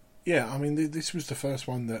episode. Yeah, I mean, this was the first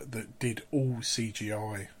one that did all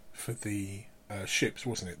CGI for the ships,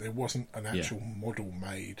 wasn't it? There wasn't an actual model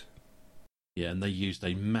made. Yeah, and they used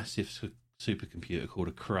a massive supercomputer called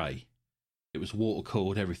a Cray. It was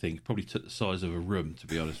water-cooled, everything. It probably took the size of a room, to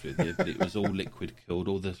be honest with you. But it was all liquid-cooled.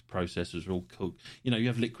 All the processors were all cooled. You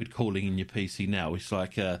have liquid cooling in your PC now. It's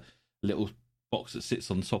like a little box that sits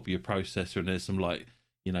on top of your processor, and there's some,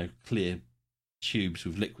 clear tubes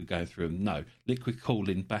with liquid going through them. No, liquid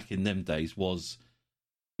cooling back in them days was,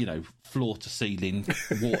 floor to ceiling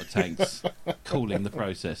water tanks cooling the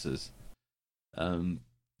processors.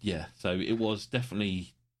 So it was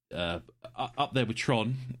definitely up there with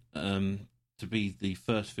Tron to be the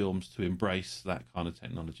first films to embrace that kind of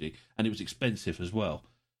technology, and it was expensive as well.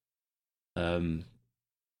 I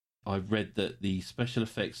read that the special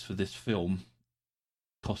effects for this film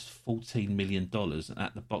cost $14 million, and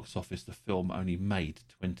at the box office, the film only made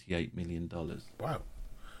 $28 million. Wow.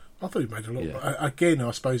 I thought it made a lot. Yeah. Again,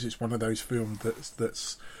 I suppose it's one of those films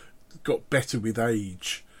that's got better with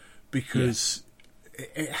age, because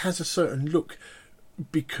it has a certain look.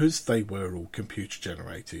 Because they were all computer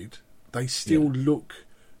generated, they still look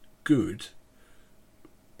good.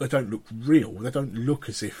 They don't look real. They don't look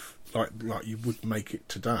as if like you would make it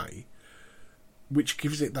today, which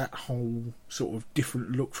gives it that whole sort of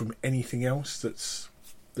different look from anything else that's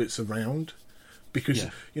around. Because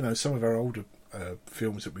some of our older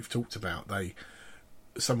films that we've talked about,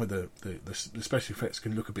 some of the special effects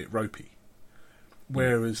can look a bit ropey,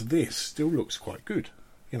 whereas this still looks quite good.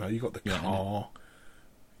 You've got the car,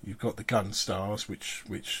 you've got the gun stars, which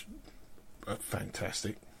are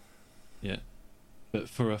fantastic. Yeah, but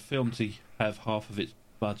for a film to have half of its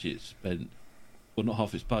budget spent, well, not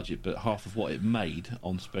half its budget, but half of what it made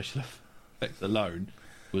on special effects alone,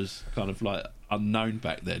 was kind of like unknown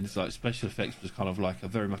back then. It's like special effects was kind of like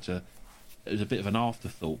it was a bit of an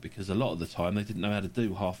afterthought, because a lot of the time they didn't know how to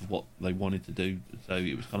do half of what they wanted to do, so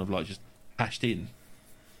it was kind of like just hashed in.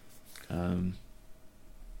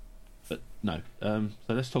 But no. So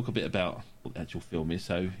let's talk a bit about what the actual film is.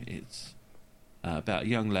 So it's about a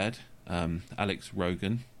young lad, Alex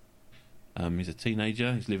Rogan. He's a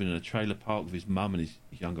teenager. He's living in a trailer park with his mum and his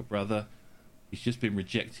younger brother. He's just been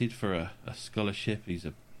rejected for a scholarship. He's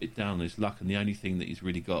a bit down on his luck, and the only thing that he's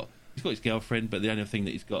really got, he's got his girlfriend, but the only thing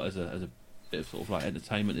that he's got as a bit of sort of like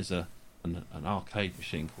entertainment is an arcade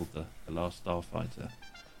machine called the Last Starfighter.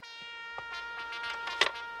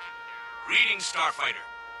 Greetings, Starfighter.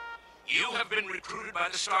 You have been recruited by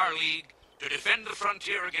the Star League to defend the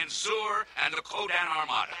frontier against Zur and the Kodan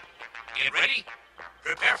Armada. Get ready?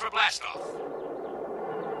 Prepare for blastoff.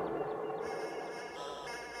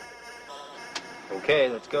 Okay,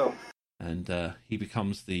 let's go. And he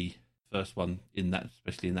becomes the first one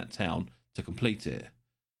especially in that town, to complete it.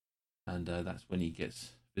 And that's when he gets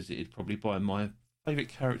visited probably by my favourite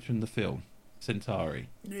character in the film, Centauri.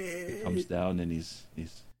 He comes down in his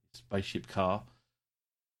spaceship car,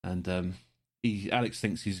 and Alex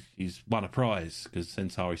thinks he's won a prize, because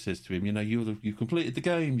Centauri says to him, you completed the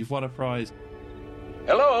game, you've won a prize.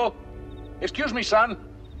 Hello? Excuse me, son.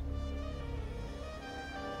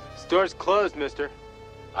 Store's closed, mister.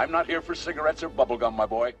 I'm not here for cigarettes or bubblegum, my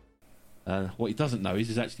boy. What he doesn't know is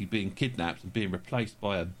he's actually being kidnapped and being replaced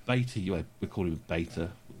by a beta, we call him beta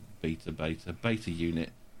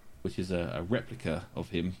unit, which is a replica of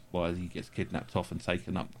him, while he gets kidnapped off and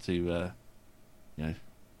taken up to, up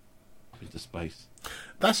into space.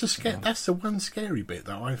 That's the one scary bit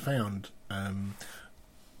that I found. I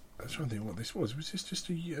was trying to think what this was. Was this just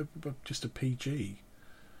a PG?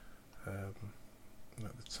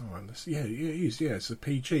 At the time, it is. Yeah, it's a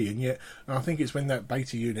PG, and yet I think it's when that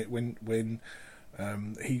beta unit, when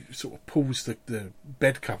he sort of pulls the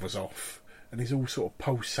bed covers off, and he's all sort of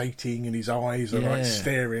pulsating, and his eyes are like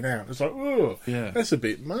staring out. It's like, oh, that's a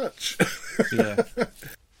bit much. Yeah.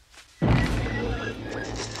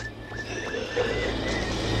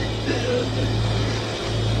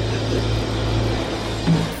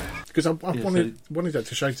 Because I wanted that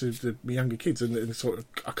to show to the younger kids, and sort of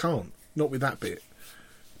I can't, not with that bit,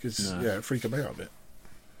 because it freaked them out a bit.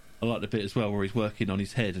 I like the bit as well where he's working on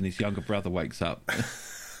his head and his younger brother wakes up.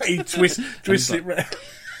 He twists it round.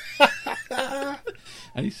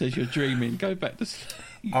 And he says, "You're dreaming. Go back to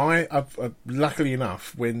sleep." I've luckily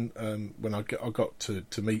enough, when I got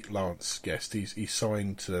to meet Lance Guest, he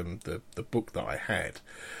signed the book that I had,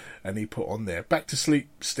 and he put on there, "Back to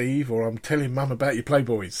sleep, Steve, or I'm telling Mum about your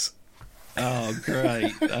Playboys." Oh,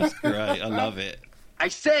 great! That's great. I love it. I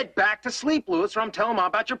said back to sleep, Lewis, or I'm telling Mom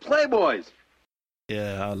about your Playboys.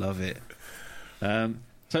 Yeah, I love it.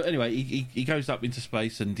 So anyway, he goes up into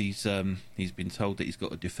space, and he's been told that he's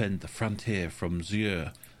got to defend the frontier from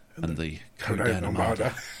Zur and the Kodan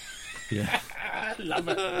Armada. Yeah, love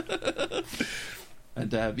it.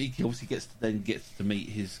 And he obviously gets to meet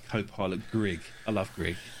his co-pilot Grig. I love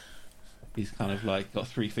Grig. He's kind of like got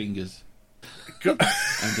three fingers, and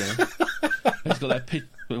he's got that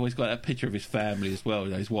he's got that picture of his family as well.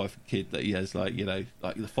 His wife and kid that he has, like the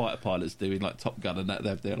fighter pilots doing, like Top Gun and that. They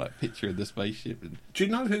have their like picture in the spaceship. And... Do you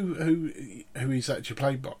know who he's actually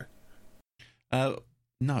played by?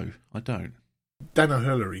 No, I don't. Dan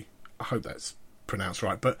O'Hillery. I hope that's pronounced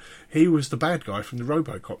right, but he was the bad guy from the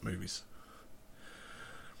RoboCop movies.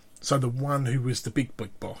 So the one who was the big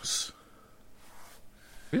boss.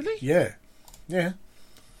 Really? Yeah.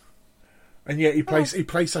 And yet he plays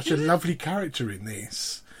such a lovely character in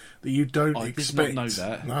this that you don't expect. Did not know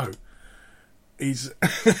that. No. He's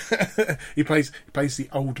he plays the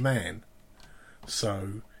old man.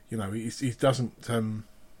 So, he doesn't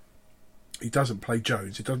play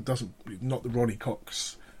Jones. He doesn't not the Ronnie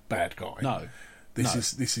Cox bad guy. No.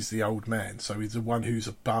 This is the old man. So he's the one who's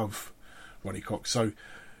above Ronnie Cox. So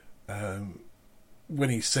when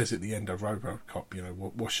he says at the end of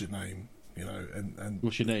RoboCop, what's your name? And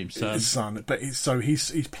what's your name, son? But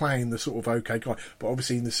he's playing the sort of okay guy. But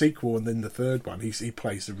obviously in the sequel and then the third one, he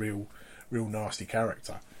plays the real nasty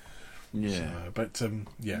character. Yeah. So, but I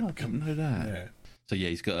didn't know that. Yeah. So yeah,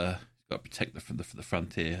 he's got to protect the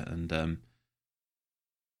frontier, and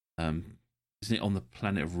isn't it on the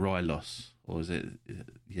planet of Rylos, or is it?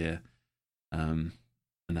 Yeah. And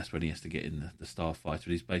that's when he has to get in the starfighter.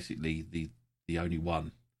 He's basically the only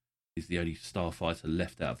one. He's the only starfighter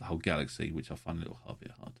left out of the whole galaxy, which I find a little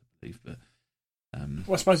bit hard to believe. But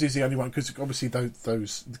well, I suppose he's the only one, because obviously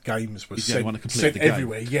those games were sent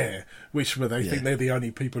everywhere. Yeah, they think they're the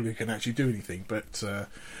only people who can actually do anything. But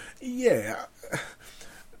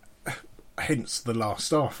hence the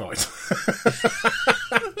last Starfighter.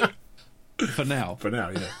 For now,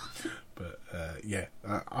 yeah. But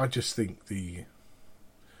I just think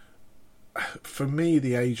for me,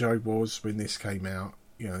 the age I was when this came out,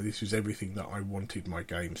 this was everything that I wanted my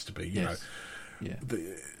games to be. You know,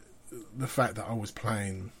 the fact that I was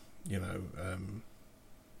playing,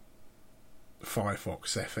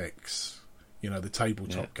 Firefox FX, the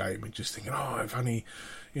tabletop game, and just thinking, if only,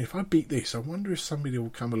 if I beat this, I wonder if somebody will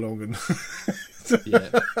come along and.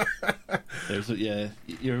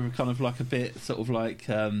 You're kind of like a bit sort of like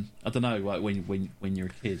I don't know, like when you're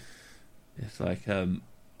a kid, it's like I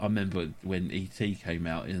remember when E.T. came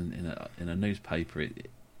out in a newspaper.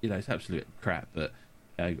 It's absolute crap, but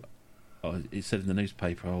it said in the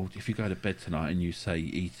newspaper, if you go to bed tonight and you say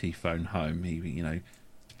E.T. phone home,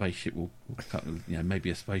 spaceship will come, maybe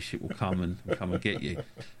a spaceship will come and get you.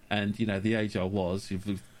 And the age I was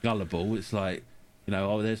gullible, it's like,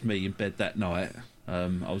 there's me in bed that night. I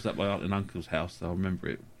was at my aunt and uncle's house, so I remember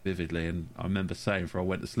it vividly, and I remember saying before I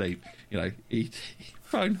went to sleep, E.T.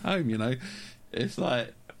 phone home. It's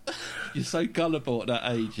like you're so gullible at that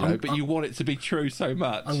age, but you want it to be true so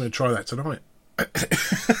much. I'm going to try that tonight.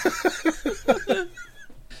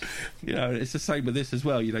 It's the same with this as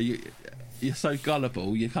well. You're so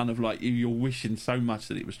gullible. You're kind of like you're wishing so much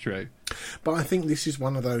that it was true. But I think this is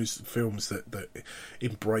one of those films that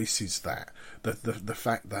embraces that the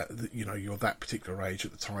fact that you're that particular age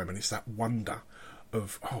at the time, and it's that wonder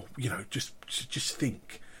of just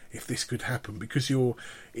think if this could happen, because it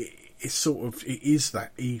is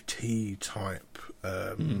that E.T. type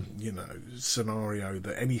scenario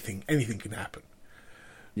that anything can happen.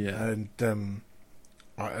 Yeah, and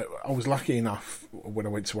I was lucky enough when I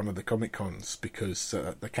went to one of the Comic Cons, because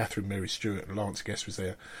the Catherine Mary Stewart and Lance Guest was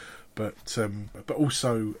there, but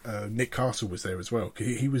also Nick Castle was there as well.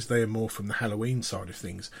 He was there more from the Halloween side of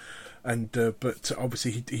things, and but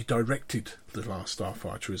obviously he directed The Last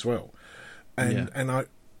Starfighter as well, and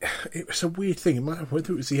it was a weird thing.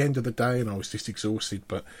 Whether it was the end of the day and I was just exhausted,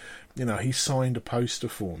 but he signed a poster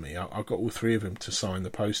for me. I got all three of them to sign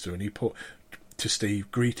the poster, and he put to Steve,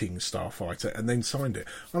 "Greetings, Starfighter," and then signed it.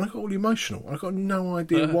 And I got all emotional. I got no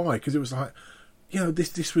idea why, because it was like,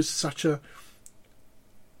 this was such a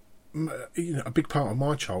big part of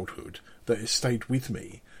my childhood that has stayed with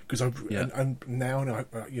me, because and now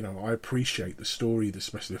I appreciate the story, the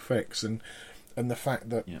special effects, and the fact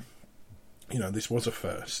that this was a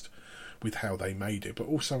first with how they made it, but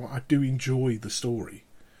also I do enjoy the story.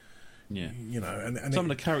 Yeah, and some of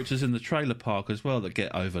the characters in the trailer park as well that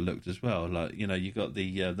get overlooked as well. Like you got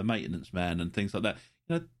the maintenance man and things like that.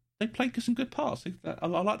 They play some good parts. I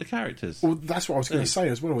like the characters. Well, that's what I was going to say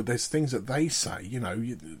as well. There's things that they say.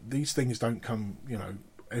 These things don't come.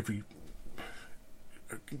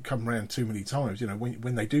 Come around too many times.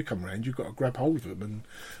 When they do come around, you've got to grab hold of them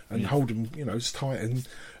and hold them. As tight and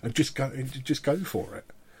just go for it.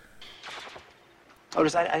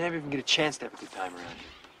 Otis, I never even get a chance to have a good time around here.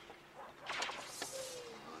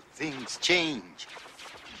 Things change.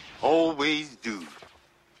 Always do.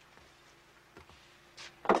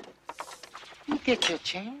 You get your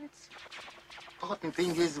chance. Important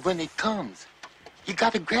thing is when it comes. You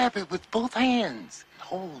got to grab it with both hands.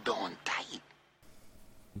 Hold on tight.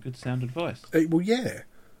 Good sound advice. Well, yeah.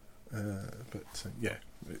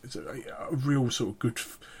 It's a real sort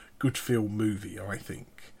of good film movie, I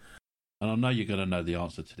think. And I know you're going to know the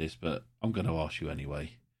answer to this, but I'm going to ask you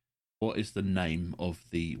anyway. What is the name of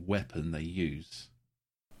the weapon they use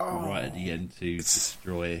right at the end to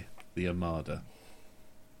destroy the Armada?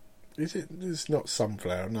 Is it? It's not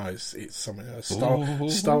sunflower. No, it's something else.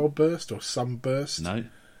 Starburst or sunburst. No.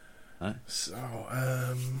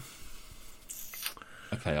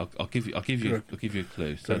 Okay, I'll give you a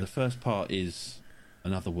clue. So the first part is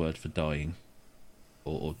another word for dying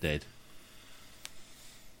or dead,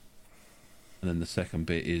 and then the second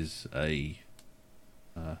bit is a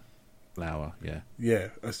flower. Yeah.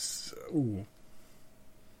 I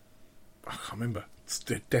can't remember. It's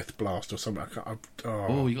Death Blast or something.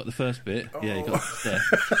 You got the first bit. Yeah, you got Death.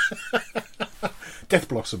 Death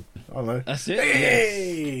Blossom. I don't know. That's it.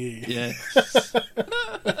 Hey! Yes.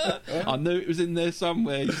 I knew it was in there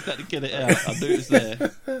somewhere. You just had to get it out. I knew it was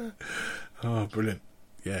there. Oh, brilliant.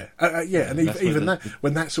 Yeah. And even that,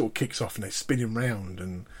 when that sort of kicks off and they're spinning round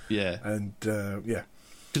and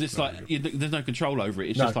because it's like there's no control over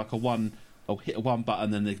it. It's just like I'll hit one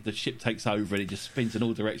button, then the ship takes over and it just spins in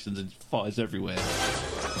all directions and fires everywhere.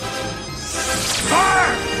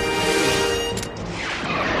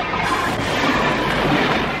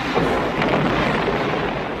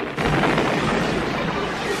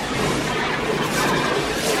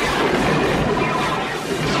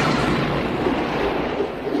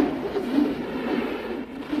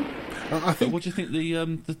 I think. But what do you think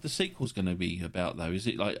the sequel's going to be about, though? Is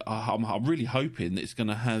it like I'm really hoping that it's going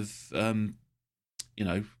to have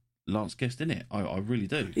Lance Guest in it. I really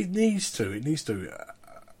do. It needs to.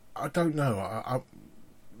 I don't know.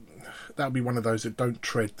 That would be one of those that don't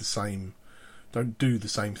do the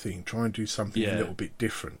same thing. Try and do something a little bit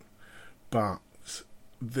different. But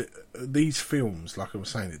these films, like I was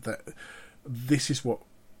saying, this is what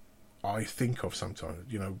I think of sometimes.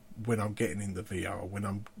 When I'm getting in the VR, when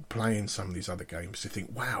I'm playing some of these other games, to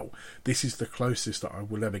think, wow, this is the closest that I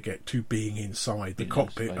will ever get to being inside the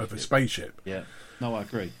cockpit of a spaceship. Yeah. No, I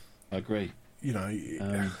agree.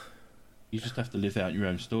 You just have to live out your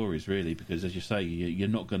own stories, really, because, as you say, you're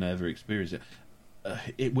not going to ever experience it.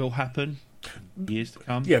 It will happen years to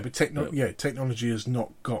come. Yeah, but technology has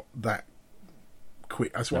not got that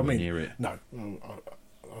quick. That's what I mean. Near it. No,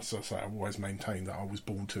 as I say, I've always maintained that I was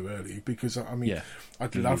born too early because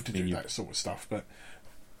I'd love to do that sort of stuff, but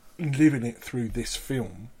living it through this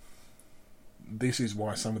film, this is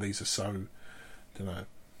why some of these are so. I don't know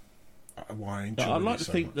why I enjoy. I'd like it to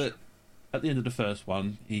so think much. that at the end of the first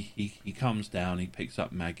one, he comes down, he picks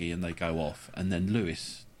up Maggie, and they go off, and then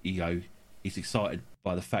Lewis, he's excited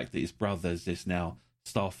by the fact that his brother's this now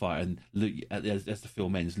starfighter, and as the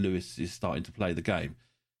film ends, Lewis is starting to play the game.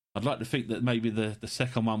 I'd like to think that maybe the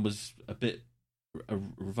second one was a bit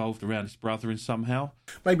revolved around his brother in somehow.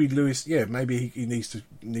 Maybe Lewis, maybe he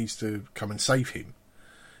needs to come and save him.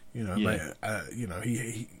 He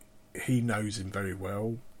knows him very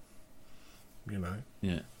well.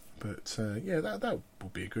 Yeah. But that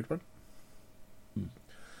would be a good one.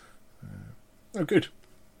 Good.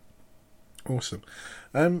 Awesome.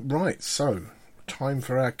 Right, so time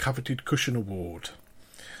for our coveted cushion award.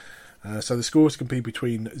 So the scores can be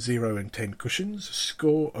between 0 and 10 cushions. A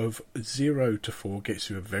score of 0 to 4 gets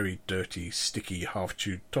you a very dirty, sticky,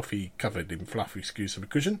 half-chewed toffee covered in fluffy excuse of a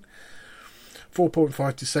cushion.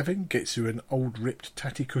 4.5 to 7 gets you an old ripped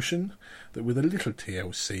tatty cushion that with a little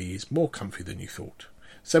TLC is more comfy than you thought.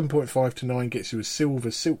 7.5 to 9 gets you a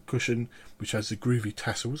silver silk cushion which has the groovy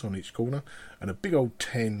tassels on each corner, and a big old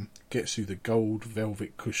 10 gets you the gold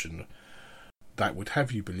velvet cushion that would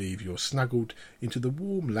have you believe you're snuggled into the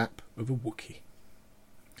warm lap of a Wookiee.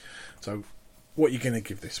 So, what are you going to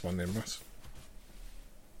give this one then, Russ?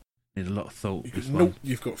 Need a lot of thought.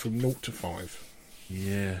 You've got from 0 to 5.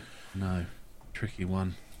 Yeah, no, tricky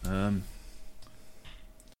one. I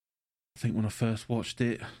think when I first watched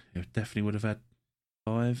it definitely would have had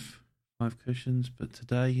 5 cushions, but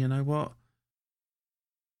today, you know what?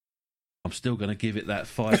 I'm still going to give it that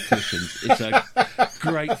 5 cushions. It's a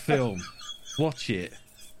great film. Watch it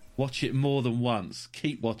more than once.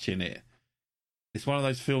 Keep watching it. It's one of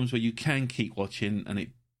those films where you can keep watching and it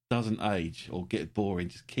doesn't age or get boring.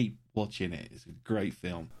 Just keep watching it. It's a great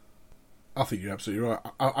film. I think you're absolutely right.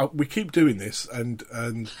 We keep doing this, and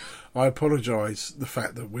I apologise the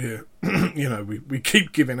fact that we're, we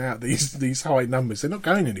keep giving out these high numbers. They're not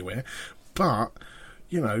going anywhere, but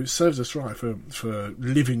serves us right for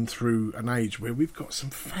living through an age where we've got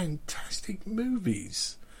some fantastic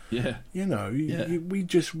movies. Yeah, we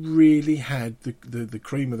just really had the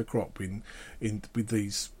cream of the crop in with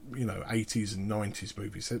these 80s and 90s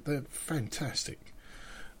movies. They're fantastic.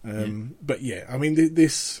 But yeah, I mean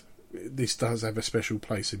this does have a special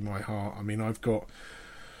place in my heart. I mean, I've got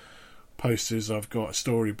posters, I've got a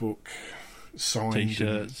storybook signed,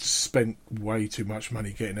 T-shirts. Spent way too much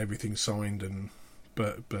money getting everything signed,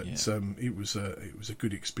 but it was a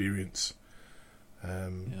good experience.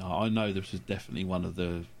 I know this is definitely one of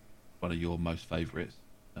your most favourites.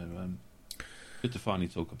 So good to finally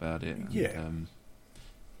talk about it. And,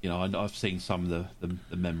 I've seen some of the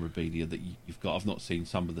memorabilia that you've got. I've not seen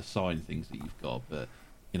some of the signed things that you've got, but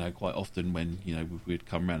quite often when we'd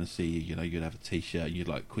come around and see you, you'd have a T-shirt and you'd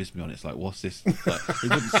like quiz me on it. It's like, what's this? Like, it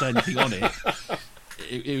wouldn't say anything on it.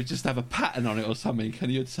 It would just have a pattern on it or something,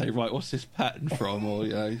 and you'd say, right, what's this pattern from? Or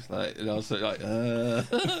it's like, and I was like, trying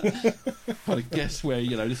to guess where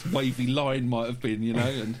this wavy line might have been,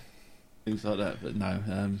 and things like that. But no,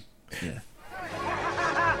 yeah.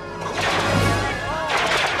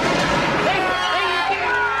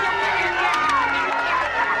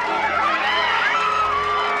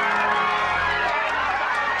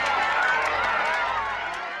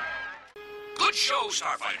 Good show,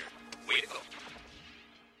 Starfighter. Way to go.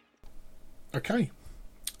 Okay.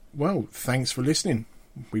 Well, thanks for listening.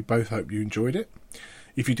 We both hope you enjoyed it.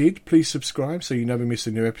 If you did, please subscribe so you never miss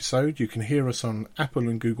a new episode. You can hear us on Apple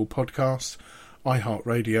and Google Podcasts,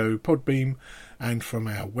 iHeartRadio, Podbeam, and from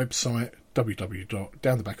our website,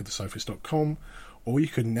 www.downthebackofthesofas.com, or you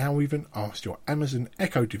can now even ask your Amazon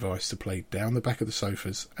Echo device to play Down the Back of the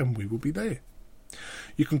Sofas, and we will be there.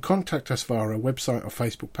 You can contact us via our website or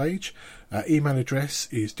Facebook page. Our email address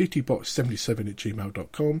is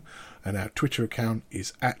dtbots77@gmail.com, and our Twitter account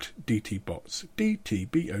is @dtbots,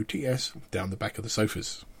 DTBOTS, down the back of the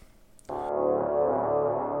sofas.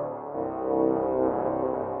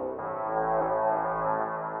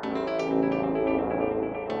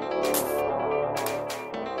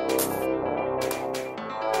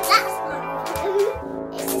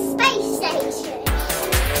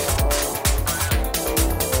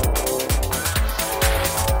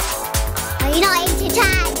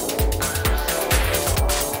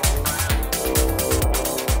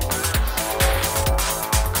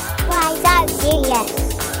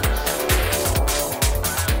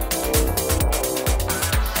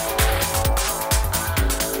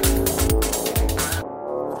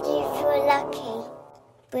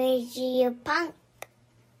 Bridgie, you punk.